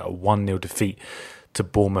weekend, a 1-0 defeat to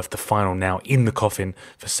Bournemouth, the final now in the coffin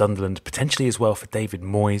for Sunderland, potentially as well for David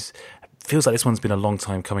Moyes. It feels like this one's been a long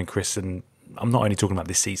time coming, Chris, and I'm not only talking about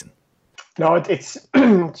this season. No, it's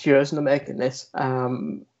years in the making, this.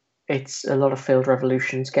 It's a lot of failed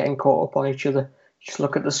revolutions getting caught up on each other. Just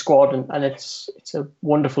look at the squad, and it's a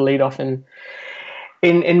wonderful lead-off in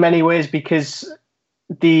many ways, because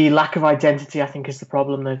the lack of identity, I think, is the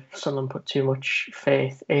problem. That Sunderland put too much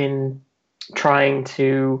faith in trying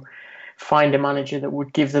to find a manager that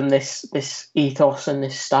would give them this ethos and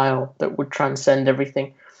this style that would transcend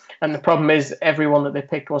everything. And the problem is everyone that they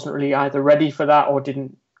picked wasn't really either ready for that or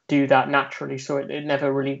didn't do that naturally, so it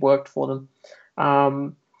never really worked for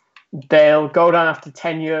them. They'll go down after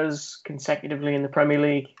 10 years consecutively in the Premier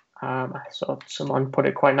League. I saw someone put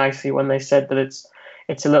it quite nicely when they said that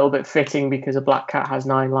it's a little bit fitting because a black cat has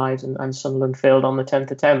 9 lives and Sunderland failed on the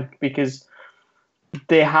 10th attempt, because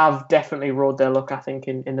they have definitely rode their luck, I think,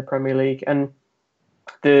 in the Premier League. And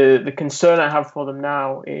the concern I have for them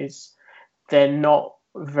now is they're not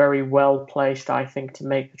very well placed, I think, to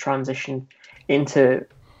make the transition into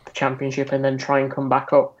the Championship and then try and come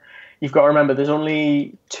back up. You've got to remember there's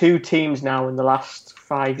only 2 teams now in the last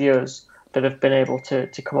 5 years that have been able to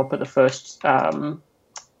come up at the first time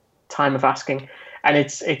of asking. And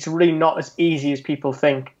it's really not as easy as people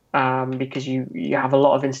think, because you have a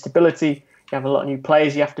lot of instability, you have a lot of new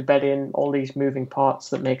players you have to bed in, all these moving parts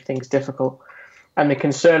that make things difficult. And the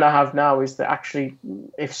concern I have now is that actually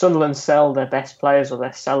if Sunderland sell their best players or their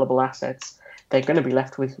sellable assets, they're going to be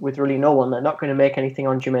left with really no one. They're not going to make anything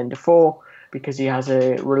on Jermaine Defoe because he has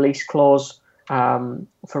a release clause for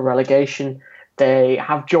relegation. They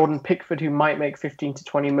have Jordan Pickford, who might make 15 to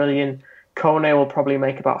 20 million. Kone will probably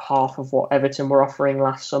make about half of what Everton were offering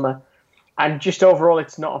last summer. And just overall,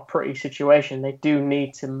 it's not a pretty situation. They do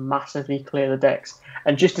need to massively clear the decks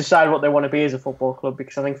and just decide what they want to be as a football club,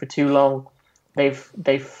 because I think for too long they've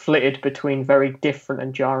flitted between very different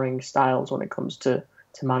and jarring styles when it comes to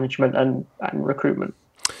management and recruitment.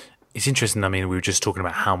 It's interesting. I mean, we were just talking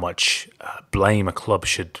about how much blame a club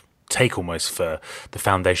should take almost for the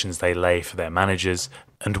foundations they lay for their managers.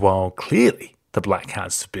 And while clearly the Black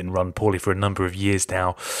Cats have been run poorly for a number of years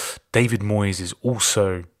now, David Moyes is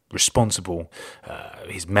also responsible.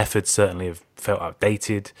 His methods certainly have felt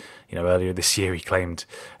outdated. Earlier this year he claimed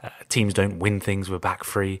teams don't win things with back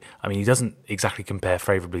three. I mean, he doesn't exactly compare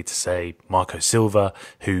favourably to, say, Marco Silva,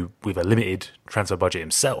 who, with a limited transfer budget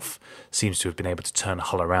himself, seems to have been able to turn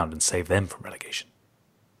Hull around and save them from relegation.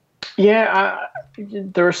 Yeah,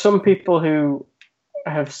 there are some people who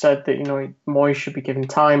have said that Moyes should be given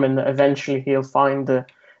time and that eventually he'll find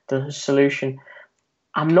the solution.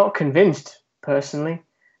 I'm not convinced personally.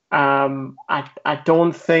 I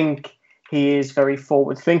don't think he is very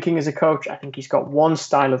forward thinking as a coach. I think he's got one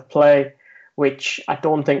style of play which I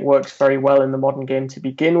don't think works very well in the modern game to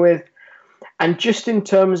begin with. And just in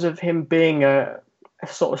terms of him being a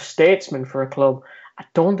sort of statesman for a club, I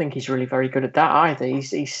don't think he's really very good at that either.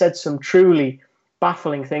 He's said some truly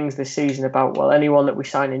baffling things this season about, well, anyone that we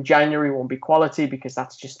sign in January won't be quality because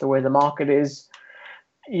that's just the way the market is.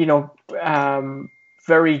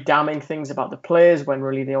 Very damning things about the players when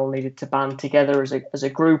really they all needed to band together as a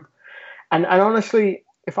group. And honestly,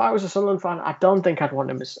 if I was a Sunderland fan, I don't think I'd want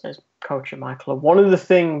him as coach at my club. One of the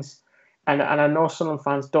things, and I know Sunderland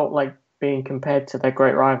fans don't like being compared to their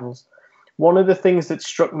great rivals, one of the things that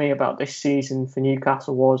struck me about this season for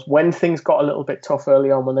Newcastle was when things got a little bit tough early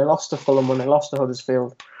on, when they lost to Fulham, when they lost to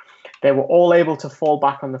Huddersfield, they were all able to fall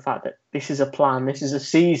back on the fact that this is a plan, this is a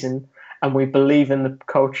season, and we believe in the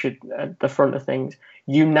coach at the front of things.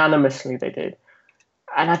 Unanimously, they did.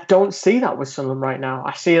 And I don't see that with Sunderland right now.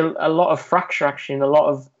 I see a lot of fracture, actually, and a lot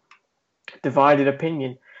of divided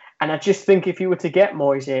opinion. And I just think if you were to get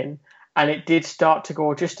Moyes in, and it did start to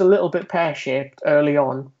go just a little bit pear-shaped early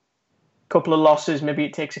on, couple of losses, maybe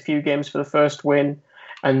it takes a few games for the first win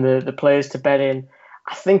and the players to bed in,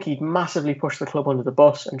 I think he'd massively push the club under the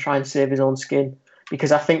bus and try and save his own skin.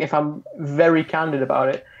 Because I think, if I'm very candid about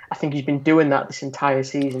it, I think he's been doing that this entire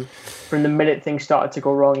season. From the minute things started to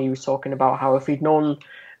go wrong, he was talking about how if he'd known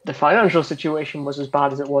the financial situation was as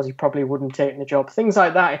bad as it was, he probably wouldn't take the job. Things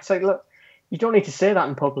like that. It's like, look, you don't need to say that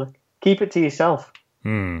in public. Keep it to yourself.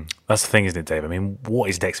 That's the thing, isn't it, Dave? I mean, what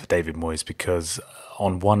is next for David Moyes? Because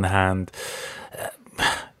on one hand,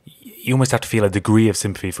 you almost have to feel a degree of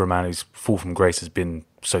sympathy for a man whose fall from grace has been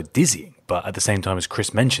so dizzying. But at the same time, as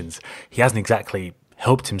Chris mentions, he hasn't exactly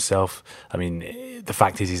helped himself. I mean, the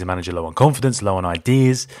fact is he's a manager low on confidence, low on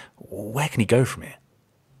ideas. Where can he go from here?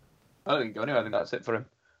 I don't think go anywhere. I think that's it for him.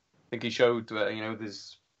 I think he showed, with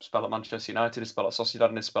his spell at Manchester United, his spell at Sociedad,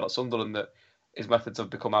 and his spell at Sunderland, that his methods have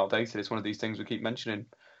become outdated. It's one of these things we keep mentioning.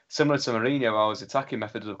 Similar to Mourinho, how his attacking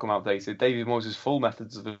methods have become outdated. David Moyes' full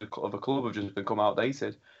methods of a club have just become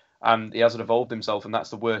outdated. And he hasn't evolved himself, and that's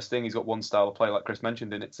the worst thing. He's got one style of play, like Chris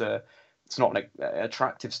mentioned, and it's not an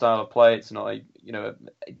attractive style of play. It's not it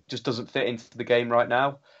just doesn't fit into the game right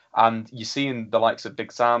now. And you're seeing the likes of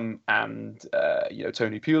Big Sam and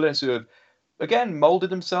Tony Pulis, who have again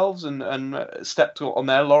moulded themselves and stepped on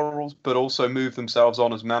their laurels, but also moved themselves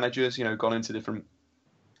on as managers. Gone into different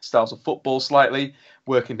styles of football, slightly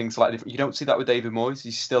working things slightly different. You don't see that with David Moyes.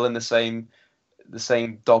 He's still in the same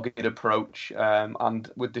dogged approach.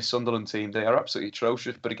 And with this Sunderland team, they are absolutely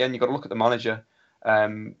atrocious. But again, you've got to look at the manager.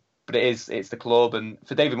 But it's the club, and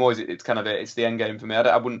for David Moyes, it's kind of it's the end game for me.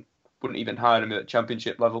 I wouldn't even hire him at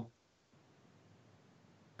Championship level.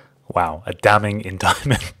 Wow, a damning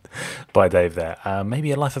indictment by Dave there.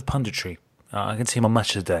 Maybe a life of punditry. I can see him on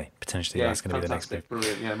Match of the Day potentially. Yeah, that's going to be the next move.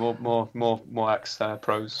 Brilliant. Yeah, more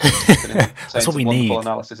ex-pros. That's what we need.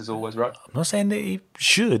 Analysis is always right. I'm not saying that he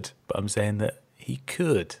should, but I'm saying that he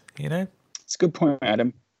could. It's a good point,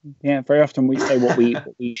 Adam. Yeah, very often we say what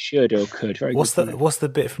we should or could. What's the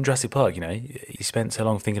bit from Jurassic Park? You know, you spent so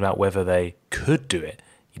long thinking about whether they could do it.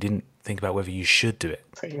 You didn't think about whether you should do it.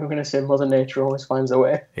 You're going to say Mother Nature always finds a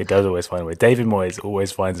way. It does always find a way. David Moyes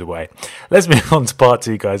always finds a way. Let's move on to part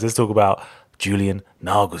 2, guys. Let's talk about Julian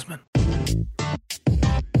Nagelsmann.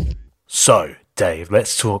 So, Dave,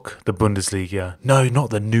 let's talk the Bundesliga. No, not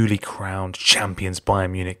the newly crowned champions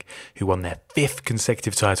Bayern Munich, who won their 5th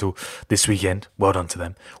consecutive title this weekend. Well done to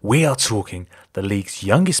them. We are talking the league's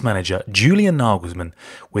youngest manager, Julian Nagelsmann,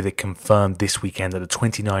 with it confirmed this weekend that the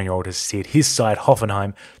 29-year-old has steered his side,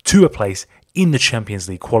 Hoffenheim, to a place in the Champions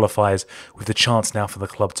League qualifiers, with the chance now for the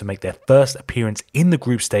club to make their first appearance in the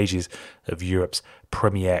group stages of Europe's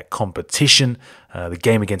premier competition. The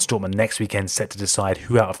game against Dortmund next weekend set to decide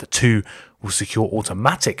who out of the two will secure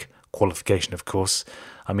automatic qualification, of course.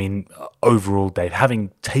 I mean, overall, Dave,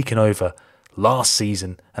 having taken over last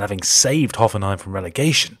season and having saved Hoffenheim from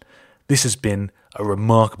relegation, this has been a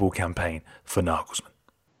remarkable campaign for Nagelsmann.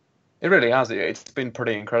 It really has. It's been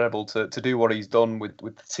pretty incredible to do what he's done with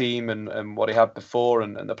the team and what he had before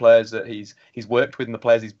and the players that he's worked with and the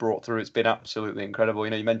players he's brought through. It's been absolutely incredible. You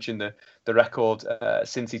know, you mentioned the record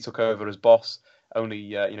since he took over as boss. Only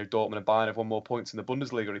Dortmund and Bayern have won more points in the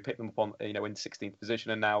Bundesliga. He picked them up on in 16th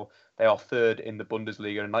position, and now they are 3rd in the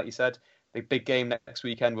Bundesliga. And like you said, the big game next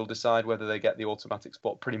weekend will decide whether they get the automatic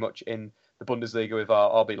spot pretty much in the Bundesliga, with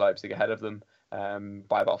our RB Leipzig ahead of them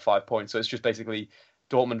by about 5 points. So it's just basically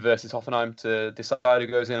Dortmund versus Hoffenheim to decide who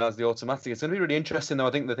goes in as the automatic. It's going to be really interesting, though.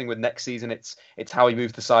 I think the thing with next season, it's how he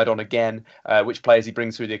moves the side on again, which players he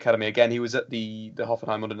brings through the academy. Again, he was at the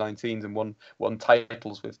Hoffenheim under-19s and won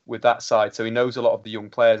titles with that side, so he knows a lot of the young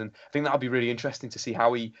players. And I think that'll be really interesting to see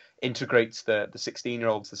how he integrates the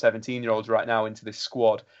 16-year-olds, the 17-year-olds right now into this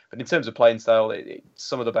squad. But in terms of playing style, it's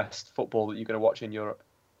some of the best football that you're going to watch in Europe.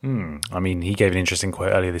 I mean, he gave an interesting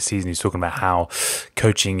quote earlier this season. He's talking about how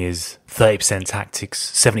coaching is 30%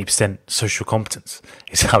 tactics, 70% social competence,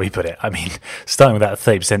 is how he put it. I mean, starting with that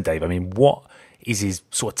 30%, Dave, I mean, what is his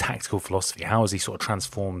sort of tactical philosophy? How has he sort of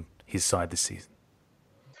transformed his side this season?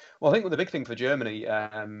 Well, I think the big thing for Germany,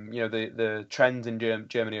 the trend in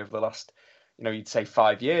Germany over the last, you'd say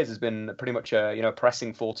 5 years has been pretty much a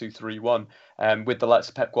pressing 4-2-3-1. With the likes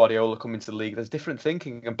of Pep Guardiola coming to the league, there's different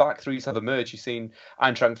thinking, and back threes have emerged. You've seen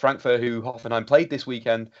Eintracht Frankfurt, who Hoffenheim played this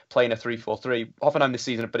weekend, playing a 3-4-3. Hoffenheim this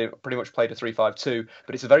season have pretty much played a 3-5-2,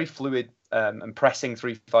 but it's a very fluid and pressing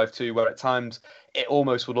 3-5-2, where at times it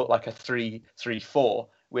almost would look like a 3-3-4.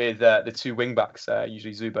 With the two wing-backs,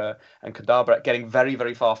 usually Zuber and Kadabra, getting very,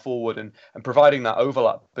 very far forward and providing that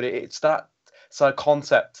overlap. But it's that sort of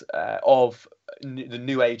concept of the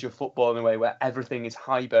new age of football in a way where everything is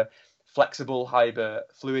hyper flexible, hyper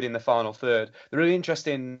fluid in the final third. The really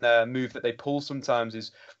interesting move that they pull sometimes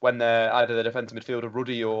is when they're either the defensive midfielder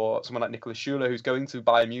Ruddy or someone like Niklas Schüller, who's going to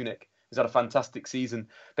Bayern Munich. He's had a fantastic season.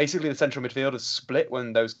 Basically, the central midfielders split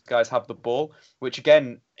when those guys have the ball, which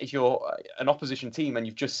again, if you're an opposition team and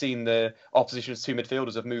you've just seen the opposition's two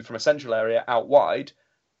midfielders have moved from a central area out wide,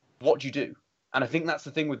 what do you do? And I think that's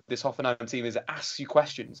the thing with this Hoffenheim team, is it asks you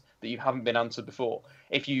questions that you haven't been answered before.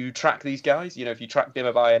 If you track these guys, if you track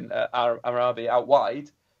Demirbay and Arabi out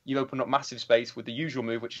wide, you open up massive space with the usual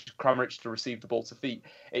move, which is Kramaric to receive the ball to feet.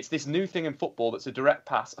 It's this new thing in football that's a direct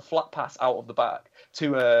pass, a flat pass out of the back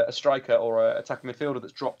to a striker or an attacking midfielder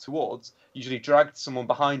that's dropped towards, usually dragged someone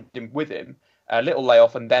behind him with him, a little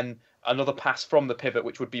layoff, and then another pass from the pivot,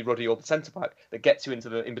 which would be Ruddy or the centre-back, that gets you into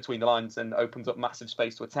the in between the lines and opens up massive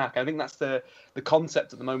space to attack. I think that's the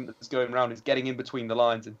concept at the moment that's going around, is getting in between the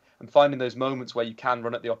lines and finding those moments where you can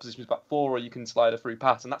run at the opposition's back four or you can slide a through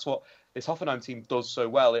pass. And that's what this Hoffenheim team does so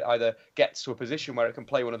well. It either gets to a position where it can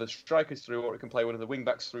play one of the strikers through or it can play one of the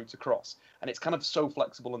wing-backs through to cross. And it's kind of so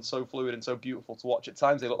flexible and so fluid and so beautiful to watch. At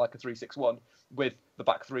times they look like a 3-6-1 with the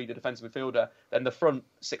back three, the defensive midfielder, then the front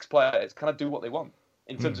six players kind of do what they want.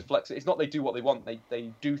 In terms of flex, it's not they do what they want.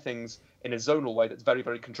 They do things in a zonal way that's very,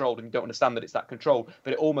 very controlled, and you don't understand that it's that controlled.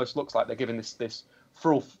 But it almost looks like they're giving this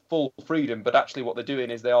full freedom. But actually, what they're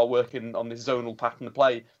doing is they are working on this zonal pattern of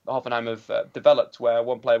play that Hoffenheim have developed, where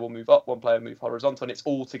one player will move up, one player will move horizontal, and it's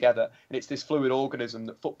all together. And it's this fluid organism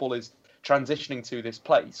that football is transitioning to this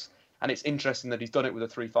place. And it's interesting that he's done it with a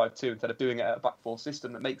 3-5-2 instead of doing it at a back four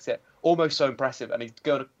system. That makes it almost so impressive. And he's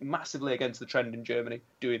going massively against the trend in Germany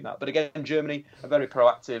doing that. But again, Germany, a very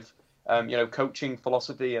proactive, coaching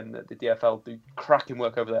philosophy, and the DFL do cracking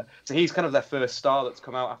work over there. So he's kind of their first star that's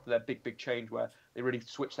come out after their big change, where they really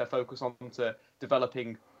switch their focus on to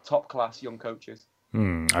developing top class young coaches.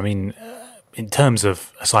 I mean, in terms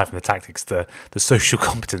of, aside from the tactics, the social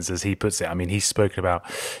competence, as he puts it. I mean, he's spoken about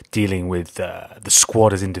dealing with the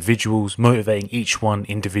squad as individuals, motivating each one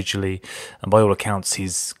individually, and by all accounts,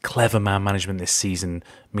 his clever man management this season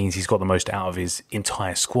means he's got the most out of his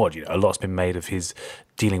entire squad. A lot's been made of his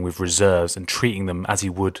dealing with reserves and treating them as he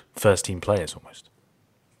would first team players almost.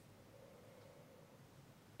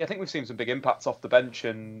 I think we've seen some big impacts off the bench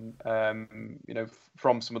and,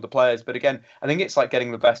 from some of the players. But again, I think it's like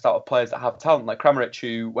getting the best out of players that have talent, like Kramaric,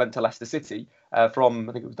 who went to Leicester City from,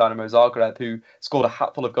 I think it was Dynamo Zagreb, who scored a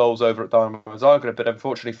hatful of goals over at Dynamo Zagreb, but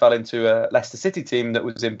unfortunately fell into a Leicester City team that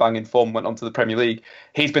was in banging form, went on to the Premier League.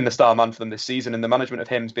 He's been the star man for them this season, and the management of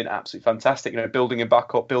him has been absolutely fantastic, building him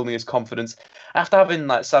back up, building his confidence. After having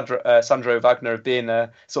like Sandro Wagner of being a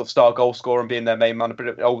sort of star goal scorer and being their main man, a bit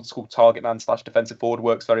of old school target man / defensive forward,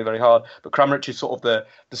 works very, very hard. But Kramaric is sort of the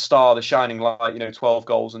star, the shining light, 12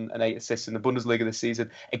 goals and 8 assists in the Bundesliga this season.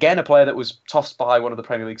 Again, a player that was tossed by one of the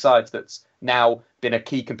Premier League sides that's now been a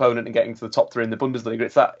key component in getting to the top 3 in the Bundesliga.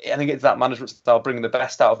 I think it's that management style, bringing the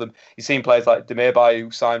best out of them. You've seen players like Demirbay,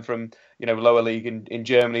 who signed from lower league in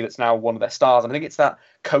Germany, that's now one of their stars. And I think it's that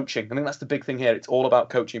coaching. I think that's the big thing here. It's all about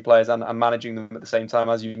coaching players and managing them at the same time,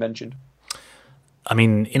 as you mentioned. I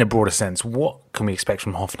mean, in a broader sense, what can we expect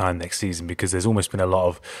from Hoffenheim next season? Because there's almost been a lot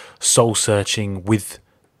of soul-searching with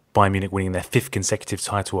Bayern Munich winning their 5th consecutive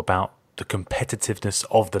title about the competitiveness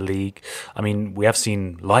of the league. I mean, we have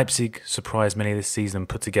seen Leipzig surprise many this season,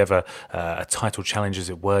 put together a title challenge, as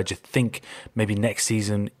it were. Do you think maybe next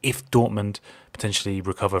season, if Dortmund potentially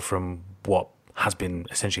recover from what has been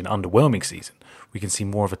essentially an underwhelming season, we can see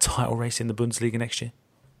more of a title race in the Bundesliga next year?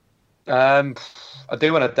 I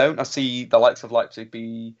do and I don't. I see the likes of Leipzig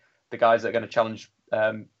be the guys that are going to challenge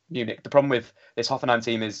Munich. The problem with this Hoffenheim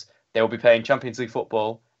team is they will be playing Champions League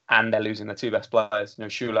football and they're losing their 2 best players.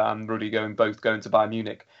 Schüller and Rudi both going to Bayern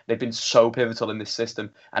Munich. They've been so pivotal in this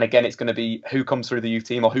system. And again, it's going to be who comes through the youth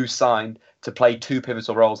team or who's signed to play 2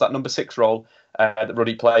 pivotal roles. That number 6 role that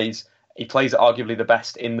Rudi plays, he plays arguably the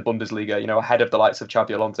best in the Bundesliga, ahead of the likes of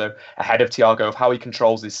Xabi Alonso, ahead of Thiago, of how he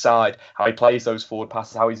controls his side, how he plays those forward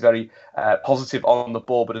passes, how he's very positive on the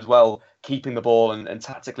ball, but as well keeping the ball and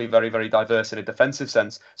tactically very, very diverse in a defensive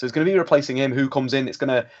sense. So it's going to be replacing him. Who comes in? It's going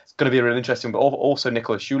to be a really interesting. But also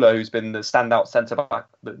Niklas Schüller, who's been the standout centre back,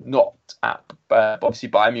 but not at obviously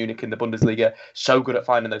Bayern Munich in the Bundesliga. So good at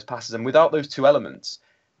finding those passes, and without those 2 elements,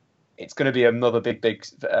 it's going to be another big.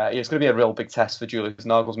 It's going to be a real big test for Julius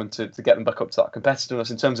Nagelsmann to get them back up to that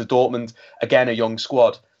competitiveness. In terms of Dortmund, again, a young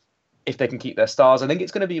squad. If they can keep their stars, I think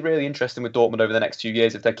it's going to be really interesting with Dortmund over the next 2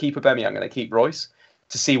 years. If they keep Aubameyang and they keep Royce,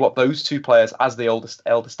 to see what those 2 players, as the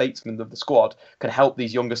elder statesmen of the squad, can help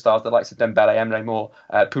these younger stars, the likes of Dembele, Emre Mor,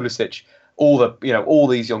 Pulisic, all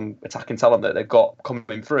these young attacking talent that they've got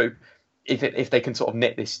coming through. If they can sort of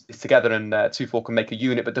knit this together and Tuchel can make a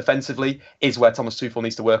unit, but defensively is where Thomas Tuchel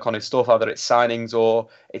needs to work on his stuff, either it's signings or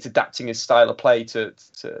it's adapting his style of play to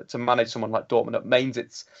manage someone like Dortmund. At Mainz,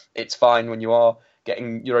 it's fine when you are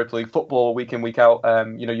getting Europa League football week in, week out.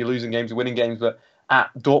 You're losing games, you're winning games, but at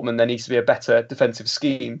Dortmund there needs to be a better defensive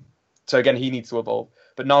scheme. So again, he needs to evolve.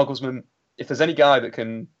 But Nagelsmann, if there's any guy that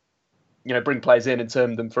can, bring players in and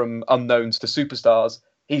turn them from unknowns to superstars,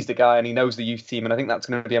 he's the guy, and he knows the youth team, and I think that's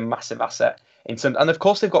going to be a massive asset in terms. And of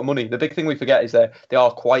course, they've got money. The big thing we forget is they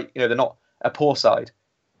are quite, they're not a poor side.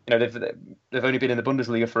 They've only been in the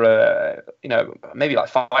Bundesliga for maybe like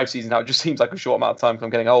 5 seasons now. It just seems like a short amount of time because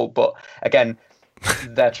I'm getting old. But again,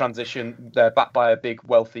 their transition, they're backed by a big,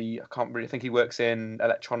 wealthy. I can't really think he works in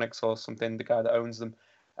electronics or something. The guy that owns them,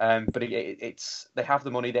 but they have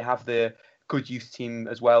the money. They have the good youth team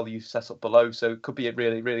as well. The youth set up below, so it could be a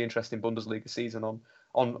really, really interesting Bundesliga season on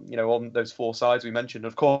those 4 sides we mentioned.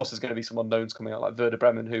 Of course, there's going to be some unknowns coming out, like Werder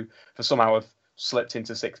Bremen, who for somehow have slipped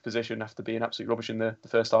into 6th position after being absolute rubbish in the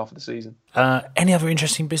first half of the season. Any other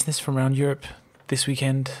interesting business from around Europe this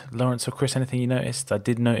weekend, Lawrence or Chris? Anything you noticed? I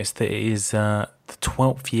did notice that it is the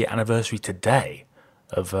 12th year anniversary today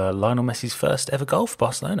of Lionel Messi's first ever goal for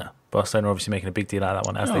Barcelona. Barcelona obviously making a big deal out of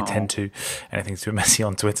that one, as they tend to. Anything to do with Messi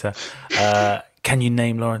on Twitter. Can you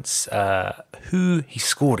name, Lawrence, who he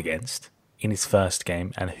scored against in his first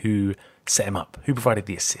game and who set him up? Who provided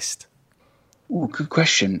the assist? Oh, good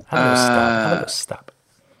question. Have a little stab.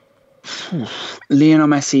 Lionel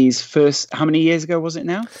Messi's first, how many years ago was it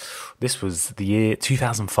now? This was the year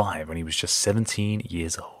 2005 when he was just 17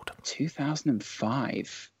 years old.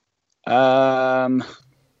 2005.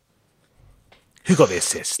 Who got the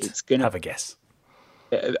assist? Have a guess.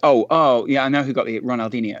 Yeah, I know who got the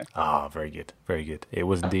Ronaldinho. Very good, very good. It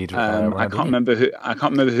was indeed. I can't remember who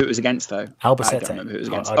it was against though. Albacete. I don't remember who it was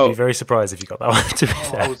against. I'd be very surprised if you got that one. To be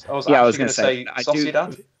fair. I was going to say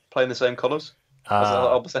Sociedad. playing the same colours as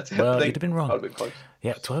Albacete? Well, I think you'd have been wrong. might have been close.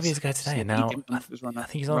 Yeah, 12 years ago today, and now I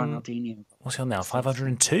think he's on. Ronaldinho. What's he on now?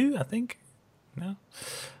 502, I think. No,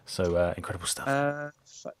 so incredible stuff.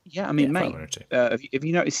 Yeah, I mean, mate, 502. have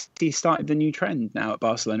you noticed he started the new trend now at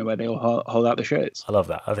Barcelona where they all hold out the shirts? I love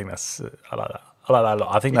that. I think that's. I like that. I like that a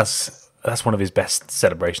lot. I think that's one of his best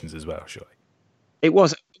celebrations as well. Surely. It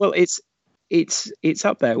was. Well, it's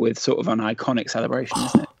up there with sort of an iconic celebration,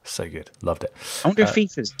 isn't it? So good. Loved it. I wonder if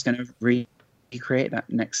FIFA's going to recreate that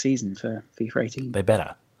next season for FIFA 18. They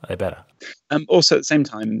better. Also, at the same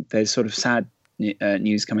time, there's sort of sad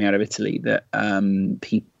news coming out of Italy that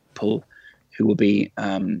people who will be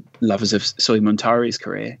lovers of Sully Montari's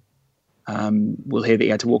career will hear that he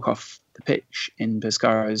had to walk off the pitch in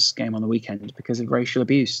Pescaro's game on the weekend because of racial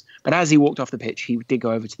abuse. But as he walked off the pitch, he did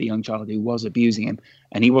go over to the young child who was abusing him,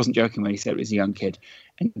 and he wasn't joking when he said it was a young kid,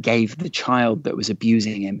 and gave the child that was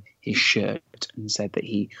abusing him his shirt and said that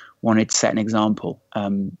he wanted to set an example.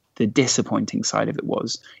 The disappointing side of it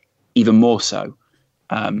was, even more so,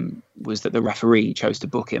 was that the referee chose to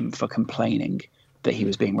book him for complaining that he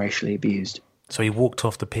was being racially abused. So he walked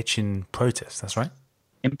off the pitch in protest. That's right.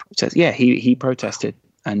 In protest, yeah, he protested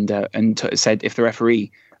and said if the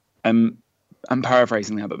referee, I'm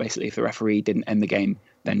paraphrasing now, but basically if the referee didn't end the game,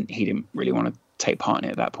 then he didn't really want to take part in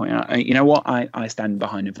it at that point. And you know what? I stand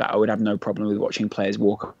behind of that. I would have no problem with watching players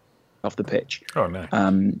walk off the pitch. Oh no!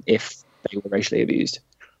 If they were racially abused.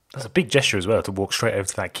 That's a big gesture as well to walk straight over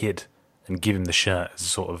to that kid and give him the shirt as a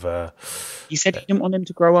sort of. He said he didn't want him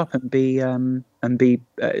to grow up and be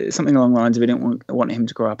something along the lines of he didn't want him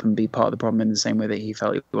to grow up and be part of the problem in the same way that he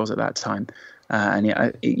felt he was at that time.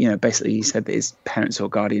 Basically he said that his parents or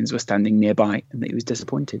guardians were standing nearby and that he was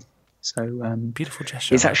disappointed. So beautiful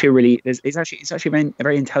gesture. It's actually it's actually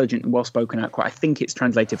very intelligent and well spoken out. I think it's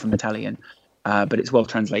translated from Italian, but it's well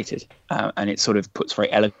translated and it sort of puts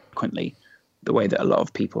very eloquently the way that a lot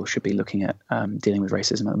of people should be looking at dealing with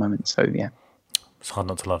racism at the moment. So yeah, it's hard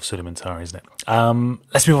not to love Sully Montari, isn't it?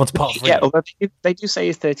 Let's move on to part 3. Yeah, although they do say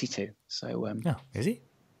he's 32. So is he?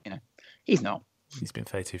 He's not. He's been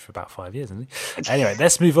 32 for about 5 years, hasn't he? Anyway,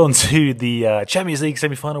 let's move on to the Champions League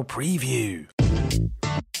semi-final preview.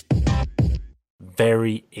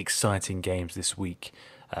 Very exciting games this week.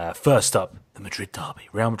 First up, the Madrid derby.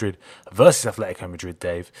 Real Madrid versus Atletico Madrid,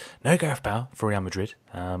 Dave. No Gareth Bale for Real Madrid.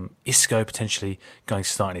 Isco potentially going to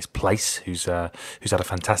start in his place, who's had a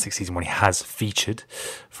fantastic season when he has featured.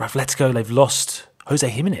 For Atletico, they've lost Jose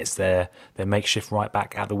Jimenez, their makeshift right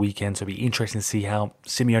back at the weekend, so it'll be interesting to see how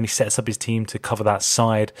Simeone sets up his team to cover that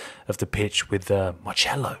side of the pitch with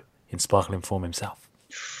Marcelo in sparkling form himself.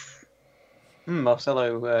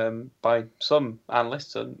 Marcelo, by some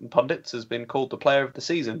analysts and pundits, has been called the player of the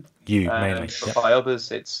season. Mainly. But by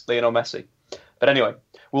others, it's Lionel Messi. But anyway,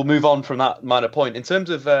 we'll move on from that minor point. In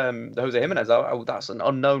terms of the Jose Jimenez, that's an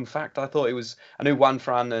unknown fact. I knew Juan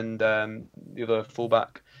Fran and the other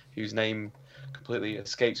fullback, whose name completely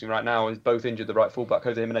escapes me right now, is both injured. The right fullback,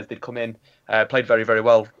 Jose Jimenez, did come in, played very, very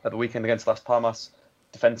well at the weekend against Las Palmas.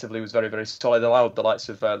 Defensively was very, very solid, allowed the likes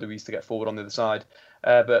of Luis to get forward on the other side.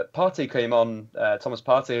 But Partey came on, Thomas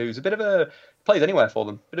Partey, who's plays anywhere for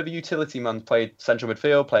them. Bit of a utility man, played central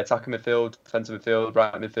midfield, played attacking midfield, defensive midfield,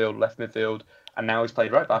 right midfield, left midfield, and now he's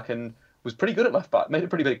played right back and was pretty good at left back, made a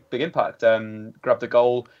pretty big impact, grabbed a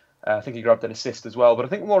goal, I think he grabbed an assist as well. But I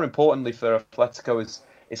think more importantly for Atletico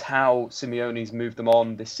is how Simeone's moved them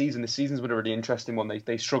on this season. This season's been a really interesting one.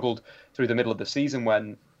 They struggled through the middle of the season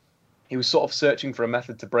when he was sort of searching for a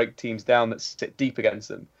method to break teams down that sit deep against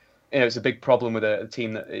them. It's a big problem with a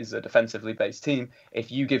team that is a defensively based team. If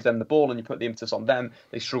you give them the ball and you put the impetus on them,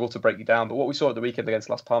 they struggle to break you down. But what we saw at the weekend against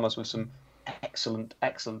Las Palmas was some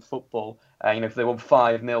excellent football. If they won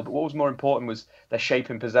 5-0, but what was more important was their shape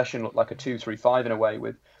in possession looked like a 2-3-5 in a way,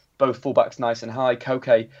 with both fullbacks nice and high.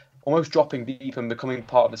 Koke almost dropping deep and becoming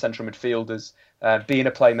part of the central midfielders, being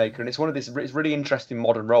a playmaker. And it's it's really interesting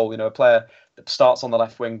modern role, a player that starts on the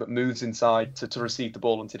left wing but moves inside to receive the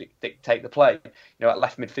ball and to dictate the play. At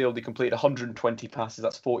left midfield, he completed 120 passes.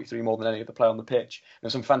 That's 43 more than any other player on the pitch.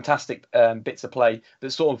 Some fantastic bits of play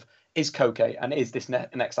that sort of is Koke and is this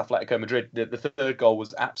next Atletico Madrid. The third goal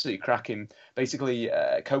was absolutely cracking. Basically,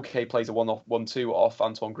 Koke plays a 1-2 off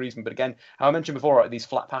Antoine Griezmann. But again, how I mentioned before, these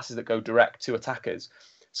flat passes that go direct to attackers.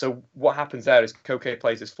 So what happens there is Koke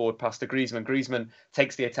plays this forward pass to Griezmann. Griezmann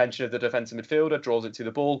takes the attention of the defensive midfielder, draws it to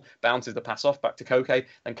the ball, bounces the pass off back to Koke,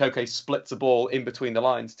 and Koke splits the ball in between the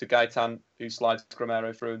lines to Gaetan, who slides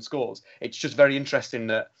Gramero through and scores. It's just very interesting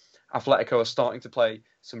that Atletico are starting to play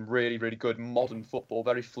some really, really good modern football,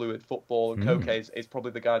 very fluid football, and Koke is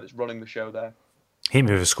probably the guy that's running the show there. Hit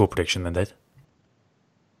me with a score prediction then, Dave.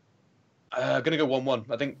 I'm going to go 1-1.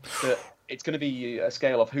 I think that it's going to be a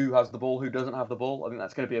scale of who has the ball, who doesn't have the ball. I think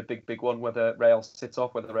that's going to be a big one, whether Real sits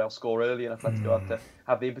off, whether Real score early and Atletico have to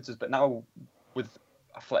have the impetus. But now with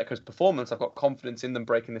Atletico's performance, I've got confidence in them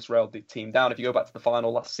breaking this Real team down. If you go back to the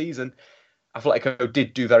final last season, Atletico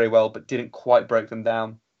did do very well, but didn't quite break them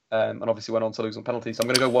down. And obviously went on to lose on penalties. So I'm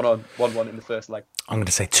going to go 1-1 in the first leg. I'm going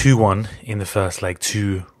to say 2-1 in the first leg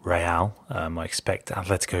to Real. I expect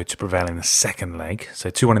Atletico to prevail in the second leg. So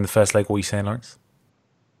 2-1 in the first leg. What are you saying, Lawrence?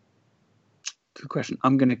 Good question.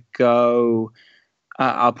 I'm going to go...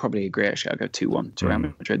 I'll probably agree, actually. I'll go 2-1 to Real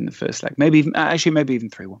Madrid in the first leg. Maybe even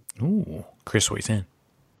 3-1. Ooh. Chris, what are you saying?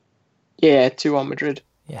 Yeah, 2-1 Madrid.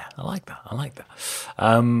 Yeah, I like that.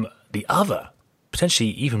 The other... potentially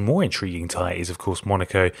even more intriguing tie is, of course,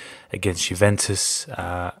 Monaco against Juventus.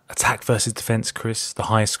 Attack versus defence, Chris. The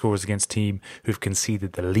highest scorers against team who've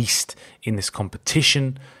conceded the least in this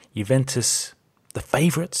competition. Juventus, the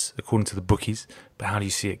favourites, according to the bookies. But how do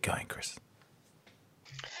you see it going, Chris?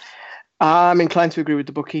 I'm inclined to agree with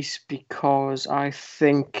the bookies because I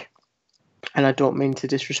think, and I don't mean to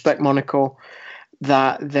disrespect Monaco,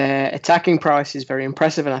 that their attacking prowess is very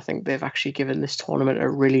impressive. And I think they've actually given this tournament a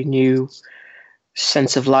really new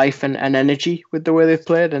sense of life and energy with the way they've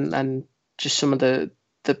played, and just some of the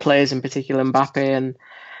players in particular, Mbappe and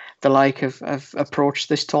the like, have approached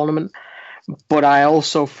this tournament. But I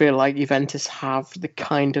also feel like Juventus have the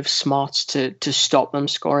kind of smarts to stop them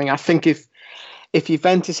scoring. I think if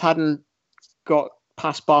Juventus hadn't got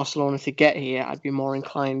past Barcelona to get here, I'd be more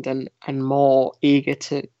inclined and more eager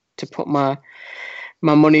to put my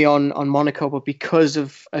money on Monaco, but because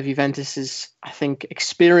of Juventus's, I think,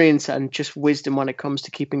 experience and just wisdom when it comes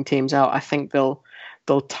to keeping teams out, I think they'll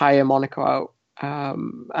tire Monaco out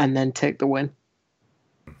and then take the win.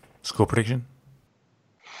 Score prediction?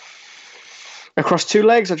 Across 2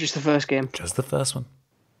 legs or just the first game? Just the first one.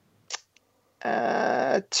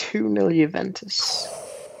 2-0 Juventus.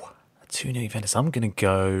 2-0 Juventus. I'm going to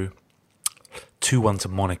go 2-1 to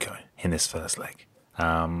Monaco in this first leg. What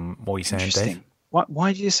are you saying, Dave?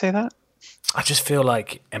 Why did you say that? I just feel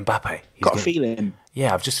like Mbappe. Got a feeling.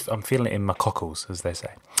 Yeah, I'm feeling it in my cockles, as they say.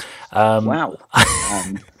 Wow.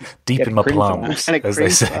 Deep in my plums, as they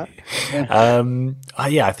say. Yeah.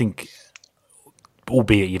 I think,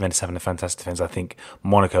 albeit Juventus having a fantastic defence, I think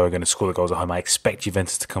Monaco are going to score the goals at home. I expect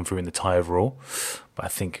Juventus to come through in the tie overall, but I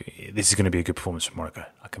think this is going to be a good performance from Monaco.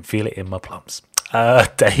 I can feel it in my plums.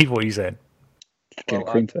 Dave, what are you saying?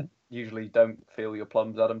 Usually don't feel your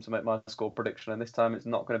plums, Adam, to make my score prediction, and this time it's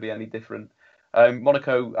not going to be any different.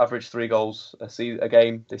 Monaco averaged 3 goals a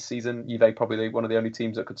game this season. Juve probably one of the only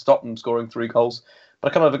teams that could stop them scoring 3 goals.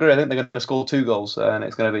 But I kind of agree. I think they're going to score 2 goals, and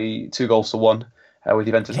it's going to be 2-1, with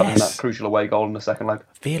Juventus having that crucial away goal in the second leg.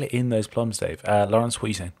 Feel it in those plums, Dave. Lawrence, what are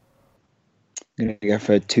you saying? I'm going to go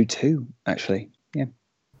for 2-2, actually. Yeah.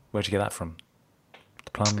 Where'd you get that from?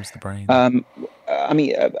 The plums, the brain? I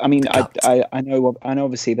know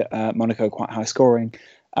obviously that Monaco are quite high scoring.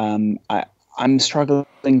 I'm struggling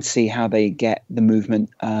to see how they get the movement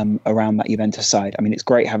around that Juventus side. I mean, it's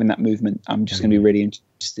great having that movement. I'm just going to be really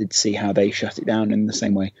interested to see how they shut it down in the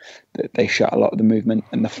same way that they shut a lot of the movement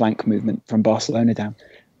and the flank movement from Barcelona down.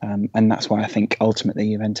 And that's why I think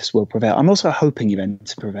ultimately Juventus will prevail. I'm also hoping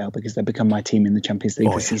Juventus prevail because they've become my team in the Champions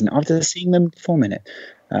League this season after seeing them perform in it.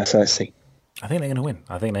 So let's see. I think they're going to win.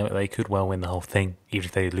 I think they could well win the whole thing, even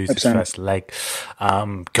if they lose this first leg.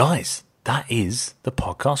 Guys, that is the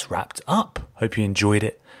podcast wrapped up. Hope you enjoyed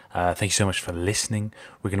it. Thank you so much for listening.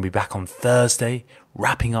 We're going to be back on Thursday,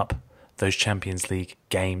 wrapping up those Champions League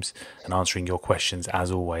games and answering your questions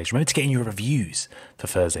as always. Remember to get in your reviews for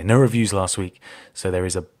Thursday. No reviews last week, so there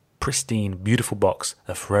is a pristine, beautiful box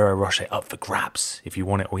of Ferrero Rocher up for grabs. If you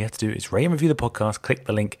want it, all you have to do is rate and review the podcast. Click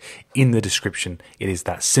the link in the description. It is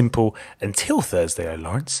that simple. Until Thursday,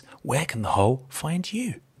 Lawrence, where can the whole find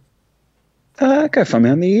you? Go find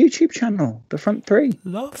me on the YouTube channel, The Front Three.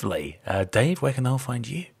 Lovely. Dave, where can the whole find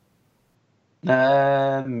you? On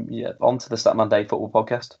to the Statman Day football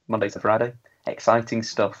podcast, Monday to Friday. Exciting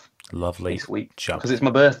stuff. Lovely. This week. Because it's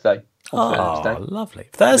my birthday. Thursday. Lovely.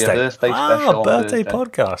 Thursday. Birthday special. Birthday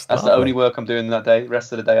podcast. That's the only work I'm doing that day. The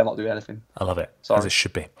rest of the day, I'm not doing anything. I love it. Sorry. As it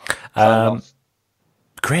should be.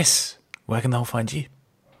 Chris, where can the whole find you?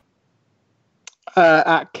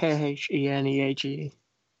 At KHENEAGE.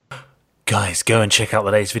 Guys, go and check out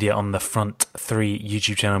the latest video on the Front 3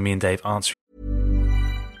 YouTube channel. Me and Dave answer.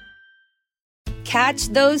 Catch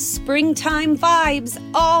those springtime vibes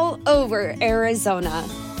all over Arizona.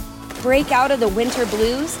 Break out of the winter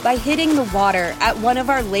blues by hitting the water at one of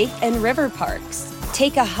our lake and river parks.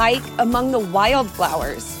 Take a hike among the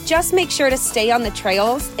wildflowers. Just make sure to stay on the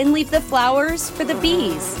trails and leave the flowers for the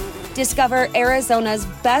bees. Discover Arizona's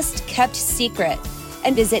best kept secret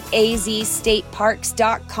and visit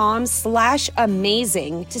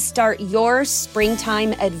azstateparks.com/amazing to start your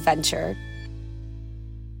springtime adventure.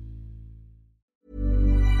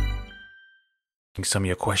 Some of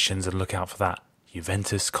your questions, and look out for that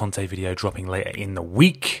Juventus Conte video dropping later in the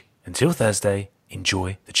week. Until Thursday,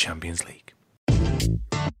 enjoy the Champions League.